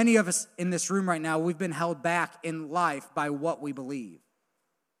 Many of us in this room right now, we've been held back in life by what we believe.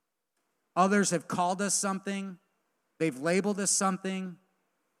 Others have called us something. They've labeled us something.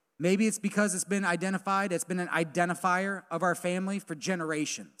 Maybe it's because it's been identified. It's been an identifier of our family for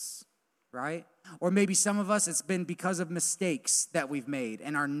generations, right? Or maybe some of us, it's been because of mistakes that we've made,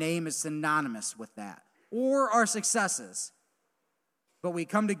 and our name is synonymous with that. Or our successes. But we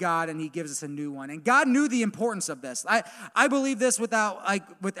come to God, and he gives us a new one. And God knew the importance of this. I believe this with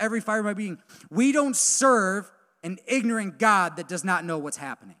every fiber of my being. We don't serve an ignorant God that does not know what's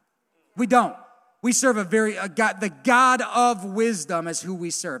happening. We don't. We serve the God of wisdom is who we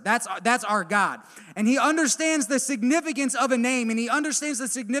serve. That's our God. And he understands the significance of a name, and he understands the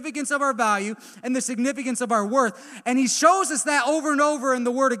significance of our value and the significance of our worth. And he shows us that over and over in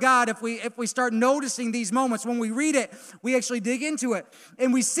the Word of God. If we start noticing these moments, when we read it, we actually dig into it.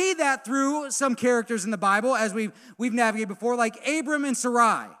 And we see that through some characters in the Bible, as we've navigated before, like Abram and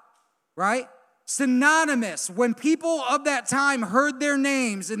Sarai, right? Synonymous. When people of that time heard their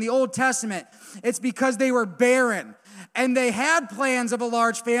names in the Old Testament, it's because they were barren. And they had plans of a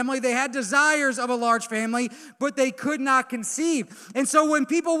large family. They had desires of a large family, but they could not conceive. And so when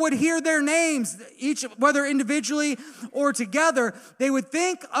people would hear their names, each, whether individually or together, they would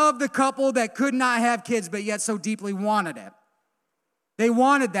think of the couple that could not have kids, but yet so deeply wanted it. They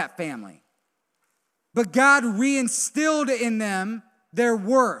wanted that family. But God reinstilled in them their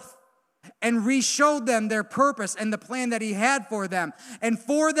worth, and re-showed them their purpose and the plan that he had for them. And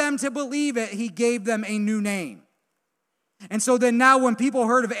for them to believe it, he gave them a new name. And so then now when people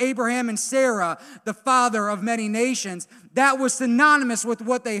heard of Abraham and Sarah, the father of many nations, that was synonymous with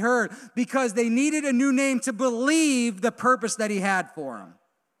what they heard, because they needed a new name to believe the purpose that he had for them,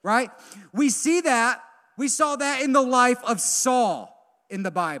 right? We saw that in the life of Saul in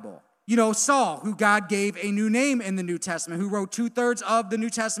the Bible. You know, Saul, who God gave a new name in the New Testament, who wrote 2/3 of the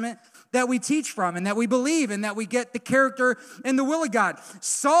New Testament that we teach from and that we believe and that we get the character and the will of God.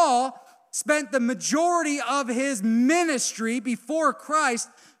 Saul spent the majority of his ministry before Christ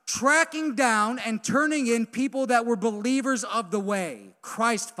tracking down and turning in people that were believers of the way,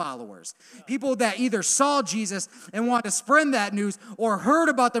 Christ followers. People that either saw Jesus and wanted to spread that news, or heard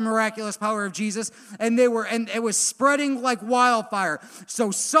about the miraculous power of Jesus, and it was spreading like wildfire.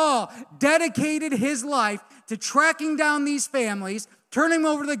 So Saul dedicated his life to tracking down these families, turning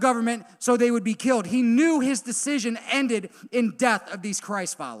them over to the government so they would be killed. He knew his decision ended in death of these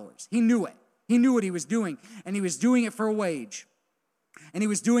Christ followers. He knew it. He knew what he was doing, and he was doing it for a wage. And he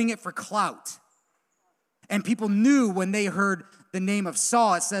was doing it for clout. And people knew when they heard the name of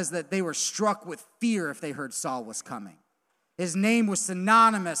Saul, it says that they were struck with fear if they heard Saul was coming. His name was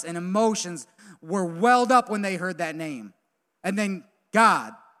synonymous, and emotions were welled up when they heard that name. And then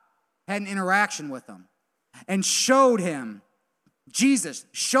God had an interaction with him and showed him, Jesus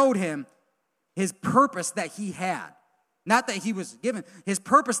showed him his purpose that he had. Not that he was given, his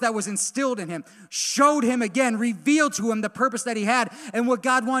purpose that was instilled in him, showed him again, revealed to him the purpose that he had and what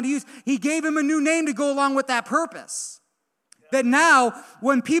God wanted to use. He gave him a new name to go along with that purpose. That now,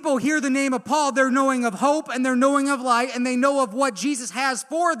 when people hear the name of Paul, they're knowing of hope and they're knowing of light and they know of what Jesus has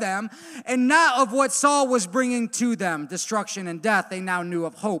for them and not of what Saul was bringing to them, destruction and death. They now knew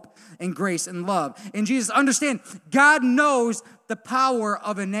of hope and grace and love. And Jesus, understand, God knows the power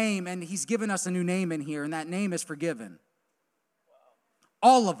of a name, and he's given us a new name in here, and that name is forgiven.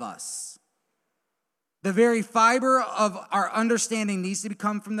 All of us. The very fiber of our understanding needs to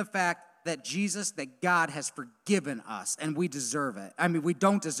come from the fact that that God has forgiven us, and we deserve it. I mean, we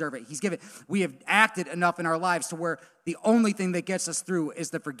don't deserve it. He's given. We have acted enough in our lives to where the only thing that gets us through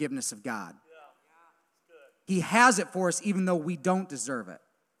is the forgiveness of God. He has it for us even though we don't deserve it.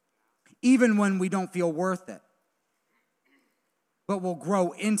 Even when we don't feel worth it. But we'll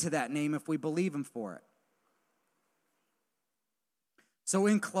grow into that name if we believe him for it. So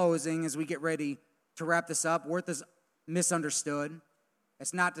in closing, as we get ready to wrap this up, worth is misunderstood.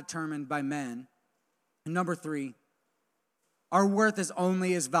 It's not determined by men. And number 3, our worth is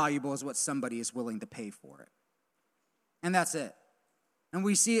only as valuable as what somebody is willing to pay for it. And that's it. And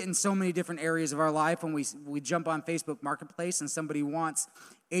we see it in so many different areas of our life when we jump on Facebook Marketplace and somebody wants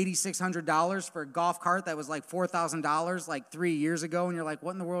 $8,600 for a golf cart that was like $4,000 like 3 years ago, and you're like,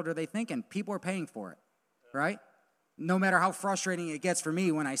 what in the world are they thinking? People are paying for it, right? No matter how frustrating it gets for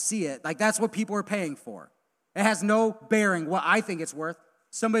me when I see it, like that's what people are paying for. It has no bearing what I think it's worth.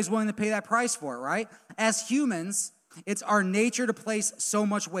 Somebody's willing to pay that price for it, right? As humans, it's our nature to place so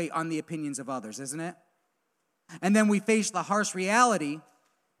much weight on the opinions of others, isn't it? And then we face the harsh reality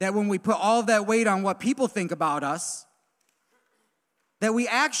that when we put all of that weight on what people think about us, that we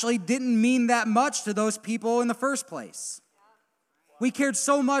actually didn't mean that much to those people in the first place. We cared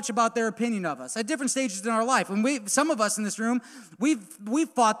so much about their opinion of us at different stages in our life. And some of us in this room, we've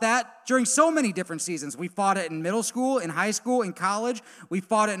fought that during so many different seasons. We fought it in middle school, in high school, in college. We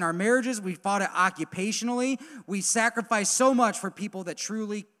fought it in our marriages. We fought it occupationally. We sacrificed so much for people that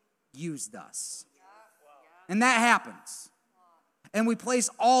truly used us. And that happens. And we place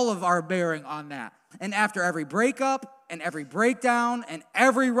all of our bearing on that. And after every breakup and every breakdown and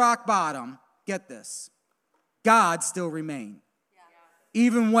every rock bottom, get this, God still remained.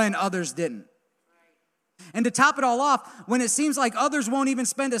 Even when others didn't. And to top it all off, when it seems like others won't even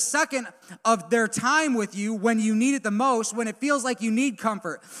spend a second of their time with you when you need it the most, when it feels like you need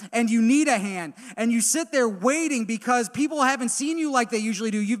comfort and you need a hand, and you sit there waiting because people haven't seen you like they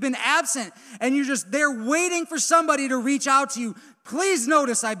usually do. You've been absent, and you're just there waiting for somebody to reach out to you. Please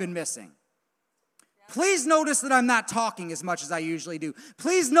notice I've been missing. Please notice that I'm not talking as much as I usually do.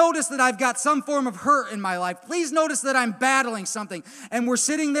 Please notice that I've got some form of hurt in my life. Please notice that I'm battling something. And we're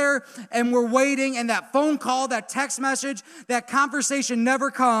sitting there and we're waiting, and that phone call, that text message, that conversation never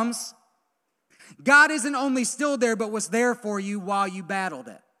comes. God isn't only still there, but was there for you while you battled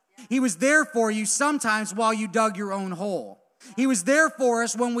it. He was there for you sometimes while you dug your own hole. He was there for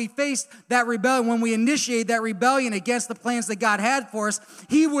us when we faced that rebellion, when we initiated that rebellion against the plans that God had for us.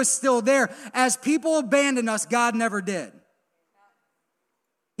 He was still there. As people abandoned us, God never did.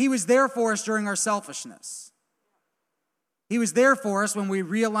 He was there for us during our selfishness. He was there for us when we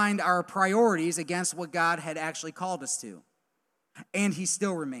realigned our priorities against what God had actually called us to. And he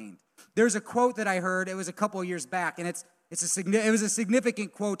still remained. There's a quote that I heard, it was a couple of years back, and it was a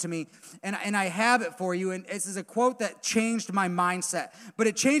significant quote to me, and I have it for you, and this is a quote that changed my mindset. But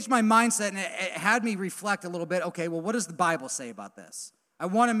it changed my mindset, and it had me reflect a little bit, okay, well, what does the Bible say about this? I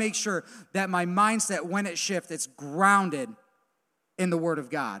want to make sure that my mindset, when it shifts, it's grounded in the Word of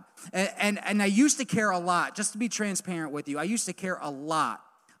God. And I used to care a lot, just to be transparent with you, I used to care a lot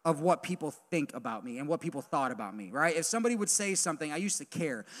of what people think about me and what people thought about me, right? If somebody would say something, I used to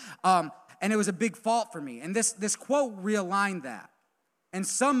care. And it was a big fault for me. And this quote realigned that. And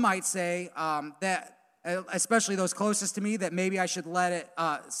some might say that, especially those closest to me, that maybe I should let it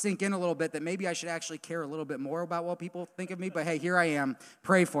sink in a little bit, that maybe I should actually care a little bit more about what people think of me. But hey, here I am.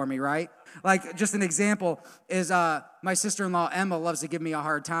 Pray for me, right? Like, just an example is my sister-in-law, Emma, loves to give me a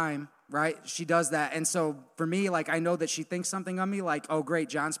hard time, right? She does that. And so for me, like, I know that she thinks something of me, like, oh, great,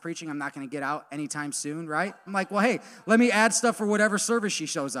 John's preaching. I'm not going to get out anytime soon, right? I'm like, well, hey, let me add stuff for whatever service she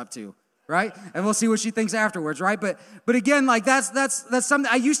shows up to. Right? And we'll see what she thinks afterwards, right? But again, like that's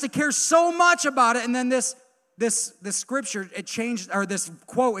something I used to care so much about it. And then this scripture, it changed, or this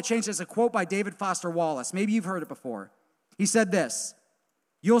quote, it changed as a quote by David Foster Wallace. Maybe you've heard it before. He said this: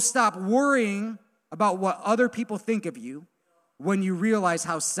 "You'll stop worrying about what other people think of you when you realize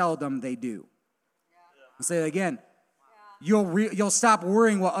how seldom they do." I'll say it again. You'll stop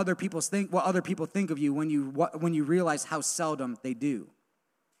worrying what other people think of you when you realize how seldom they do.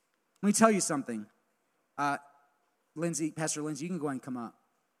 Let me tell you something. Pastor Lindsay, you can go ahead and come up.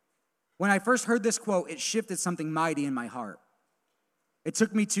 When I first heard this quote, it shifted something mighty in my heart. It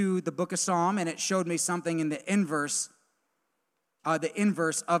took me to the book of Psalm, and it showed me something in the inverse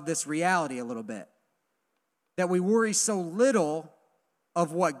of this reality a little bit. That we worry so little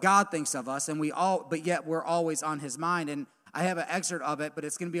of what God thinks of us, but yet we're always on his mind. And I have an excerpt of it, but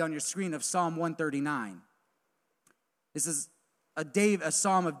it's going to be on your screen, of Psalm 139. This is a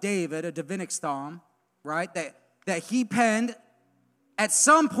Psalm of David, a Davidic psalm, right? That he penned at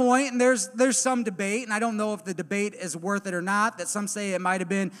some point, and there's some debate, and I don't know if the debate is worth it or not, that some say it might have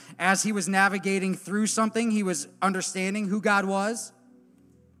been as he was navigating through something, he was understanding who God was.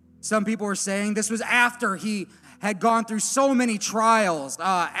 Some people were saying this was after he had gone through so many trials,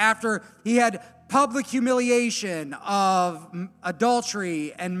 after he had public humiliation of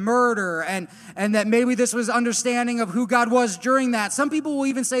adultery and murder, and that maybe this was understanding of who God was during that. Some people will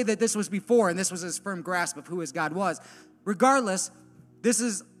even say that this was before, and this was his firm grasp of who his God was. Regardless, this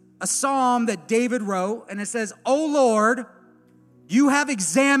is a psalm that David wrote, and it says, "O Lord, you have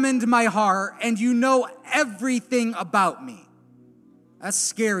examined my heart, and you know everything about me." That's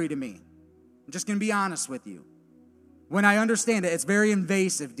scary to me. I'm just going to be honest with you. When I understand it, it's very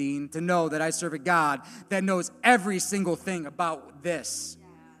invasive, Dean, to know that I serve a God that knows every single thing about this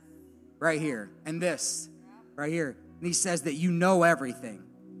right here and this right here. And he says that you know everything.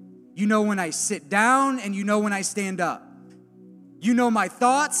 You know when I sit down, and you know when I stand up. You know my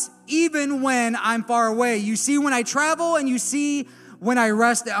thoughts, even when I'm far away. You see when I travel, and you see when I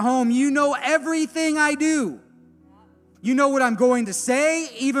rest at home. You know everything I do. You know what I'm going to say,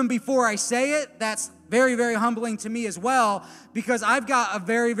 even before I say it. That's very, very humbling to me as well, because I've got a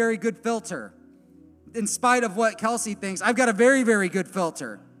very, very good filter. In spite of what Kelsey thinks, I've got a very, very good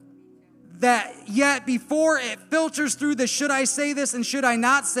filter. That yet before it filters through the should I say this and should I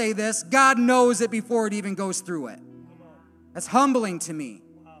not say this, God knows it before it even goes through it. That's humbling to me.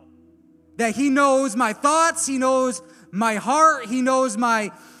 That he knows my thoughts, he knows my heart, he knows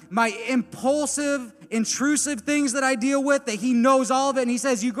my impulsive, intrusive things that I deal with, that he knows all of it. And he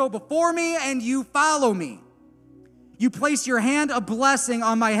says, you go before me and you follow me. You place your hand of blessing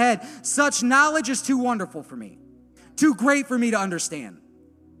on my head. Such knowledge is too wonderful for me, too great for me to understand.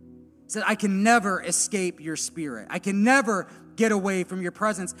 He said, I can never escape your spirit. I can never get away from your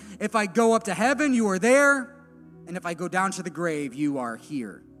presence. If I go up to heaven, you are there. And if I go down to the grave, you are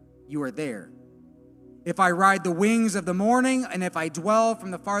here. You are there. If I ride the wings of the morning, and if I dwell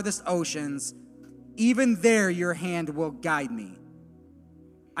from the farthest oceans, even there your hand will guide me.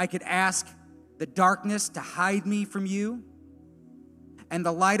 I could ask the darkness to hide me from you, and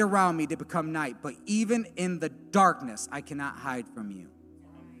the light around me to become night. But even in the darkness, I cannot hide from you.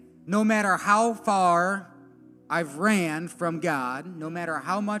 No matter how far I've ran from God, no matter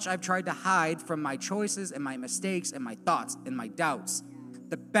how much I've tried to hide from my choices and my mistakes and my thoughts and my doubts,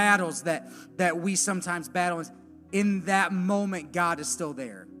 the battles that we sometimes battle, in that moment, God is still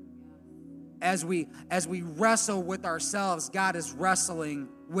there. As we wrestle with ourselves, God is wrestling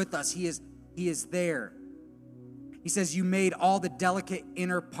with us. He is there. He says, you made all the delicate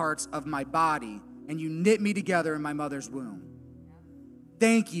inner parts of my body, and you knit me together in my mother's womb.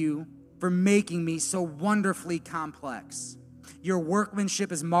 Thank you for making me so wonderfully complex. Your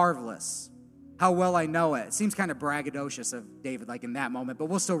workmanship is marvelous. How well I know it. It seems kind of braggadocious of David, like in that moment, but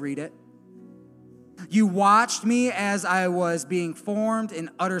we'll still read it. You watched me as I was being formed in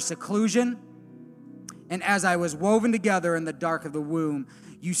utter seclusion, and as I was woven together in the dark of the womb.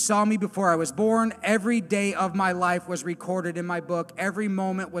 You saw me before I was born. Every day of my life was recorded in my book. Every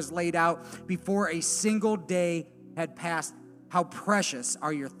moment was laid out before a single day had passed. How precious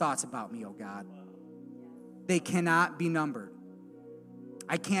are your thoughts about me, O God. They cannot be numbered.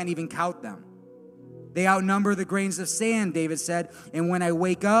 I can't even count them. They outnumber the grains of sand, David said. And when I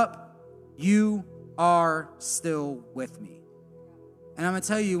wake up, you are still with me. And I'm going to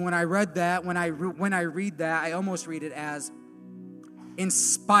tell you, when I read that, when I read that, I almost read it as, in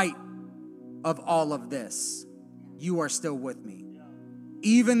spite of all of this, you are still with me.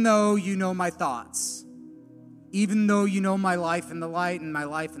 Even though you know my thoughts, even though you know my life in the light and my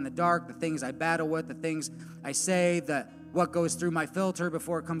life in the dark, the things I battle with, the things I say, what goes through my filter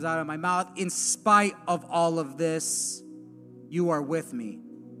before it comes out of my mouth, in spite of all of this, you are with me.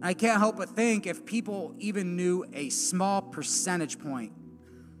 I can't help but think if people even knew a small percentage point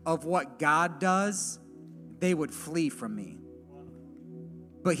of what God does, they would flee from me.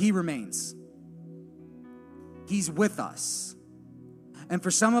 But he remains. He's with us. And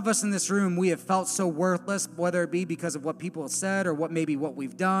for some of us in this room, we have felt so worthless, whether it be because of what people have said or what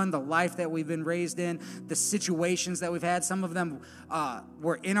we've done, the life that we've been raised in, the situations that we've had. Some of them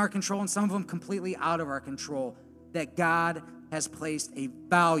were in our control and some of them completely out of our control, that God has placed a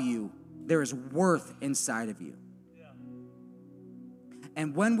value. There is worth inside of you.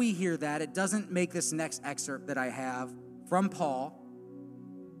 And when we hear that, it doesn't make this next excerpt that I have from Paul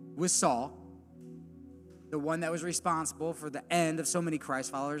with Saul, the one that was responsible for the end of so many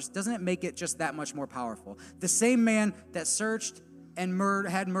Christ followers, doesn't it make it just that much more powerful? The same man that searched and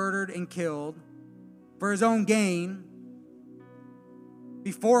had murdered and killed for his own gain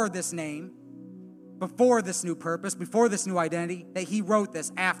before this name, before this new purpose, before this new identity, that he wrote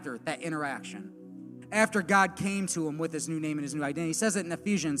this after that interaction. After God came to him with his new name and his new identity. He says it in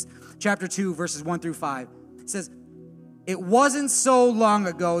Ephesians chapter 2, verses 1 through 5. It says, it wasn't so long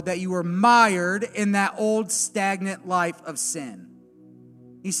ago that you were mired in that old stagnant life of sin.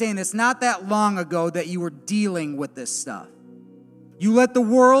 He's saying it's not that long ago that you were dealing with this stuff. You let the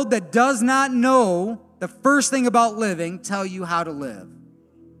world that does not know the first thing about living tell you how to live.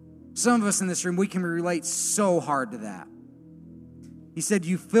 Some of us in this room, we can relate so hard to that. He said,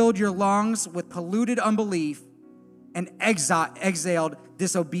 you filled your lungs with polluted unbelief and exhaled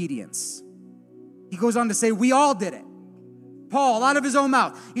disobedience. He goes on to say, we all did it. Paul, out of his own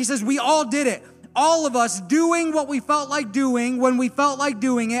mouth, he says, we all did it. All of us doing what we felt like doing when we felt like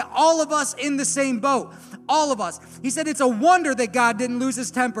doing it. All of us in the same boat. All of us. He said, it's a wonder that God didn't lose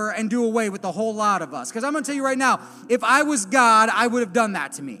his temper and do away with the whole lot of us. Because I'm going to tell you right now, if I was God, I would have done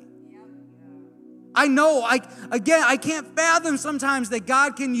that to me. I know, I can't fathom sometimes that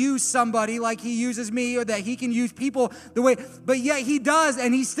God can use somebody like he uses me, or that he can use people the way, but yet he does,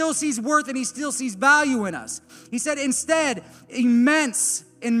 and he still sees worth and he still sees value in us. He said, instead, immense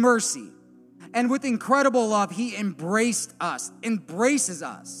in mercy and with incredible love, he embraces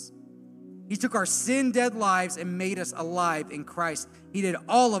us. He took our sin-dead lives and made us alive in Christ. He did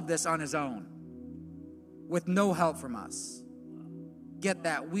all of this on his own with no help from us. Get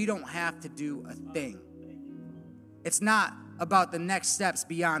that, we don't have to do a thing. It's not about the next steps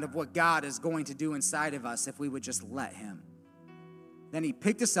beyond of what God is going to do inside of us if we would just let him. Then he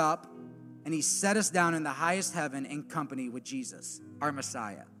picked us up and he set us down in the highest heaven in company with Jesus, our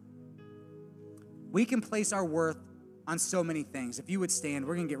Messiah. We can place our worth on so many things. If you would stand,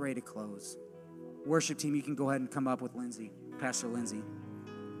 we're going to get ready to close. Worship team, you can go ahead and come up with Lindsay, Pastor Lindsay.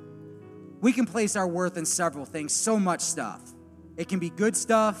 We can place our worth in several things, so much stuff. It can be good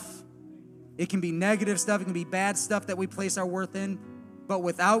stuff. It can be negative stuff. It can be bad stuff that we place our worth in. But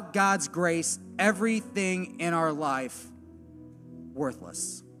without God's grace, everything in our life,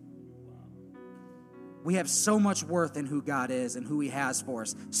 worthless. We have so much worth in who God is and who he has for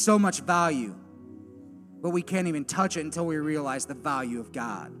us. So much value. But we can't even touch it until we realize the value of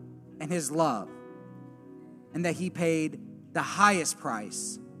God and his love. And that he paid the highest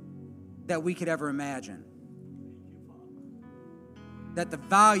price that we could ever imagine. That the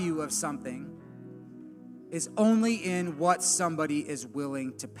value of something is only in what somebody is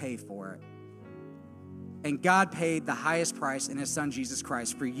willing to pay for it. And God paid the highest price in his son, Jesus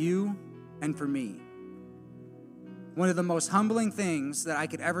Christ, for you and for me. One of the most humbling things that I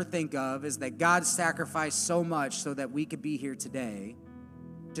could ever think of is that God sacrificed so much so that we could be here today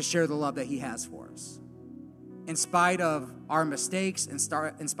to share the love that he has for us. In spite of our mistakes, in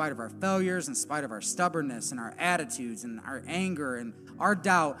spite of our failures, in spite of our stubbornness and our attitudes and our anger and our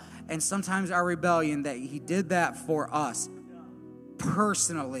doubt and sometimes our rebellion, that he did that for us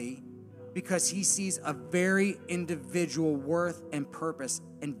personally because he sees a very individual worth and purpose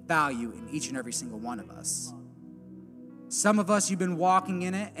and value in each and every single one of us. Some of us, you've been walking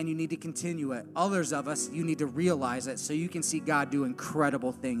in it and you need to continue it. Others of us, you need to realize it so you can see God do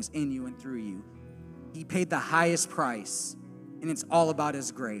incredible things in you and through you. He paid the highest price, and it's all about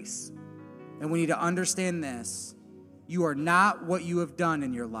his grace. And we need to understand this. You are not what you have done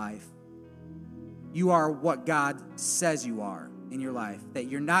in your life. You are what God says you are in your life. That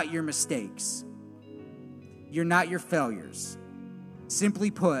you're not your mistakes. You're not your failures.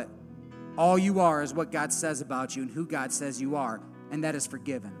 Simply put, all you are is what God says about you and who God says you are, and that is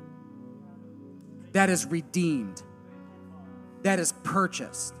forgiven. That is redeemed. That is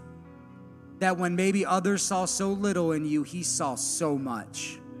purchased. That when maybe others saw so little in you, he saw so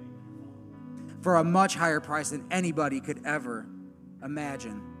much. For a much higher price than anybody could ever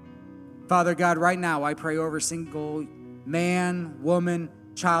imagine. Father God, right now I pray over single man, woman,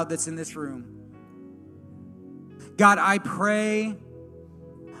 child that's in this room. God, I pray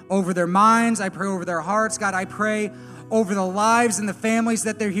over their minds. I pray over their hearts. God, I pray over the lives and the families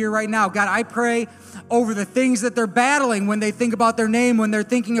that they're here right now. God, I pray over the things that they're battling when they think about their name, when they're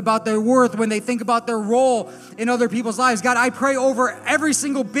thinking about their worth, when they think about their role in other people's lives. God, I pray over every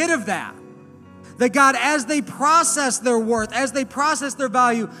single bit of that. That God, as they process their worth, as they process their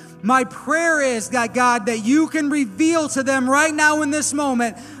value, my prayer is that God, that you can reveal to them right now in this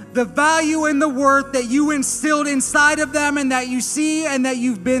moment the value and the worth that you instilled inside of them and that you see and that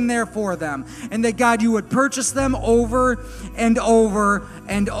you've been there for them. And that, God, you would purchase them over and over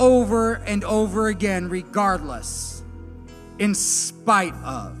and over and over again, regardless, in spite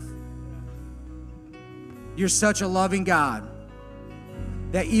of. You're such a loving God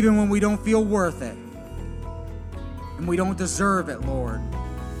that even when we don't feel worth it and we don't deserve it, Lord,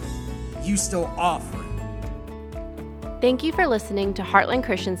 you still offer it. Thank you for listening to Heartland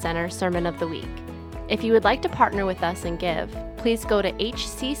Christian Center Sermon of the Week. If you would like to partner with us and give, please go to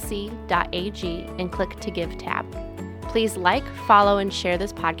hcc.ag and click to Give tab. Please like, follow, and share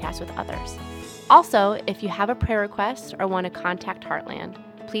this podcast with others. Also, if you have a prayer request or want to contact Heartland,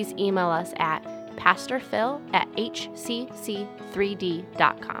 please email us at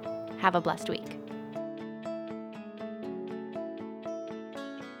pastorphil@hcc3d.com. Have a blessed week.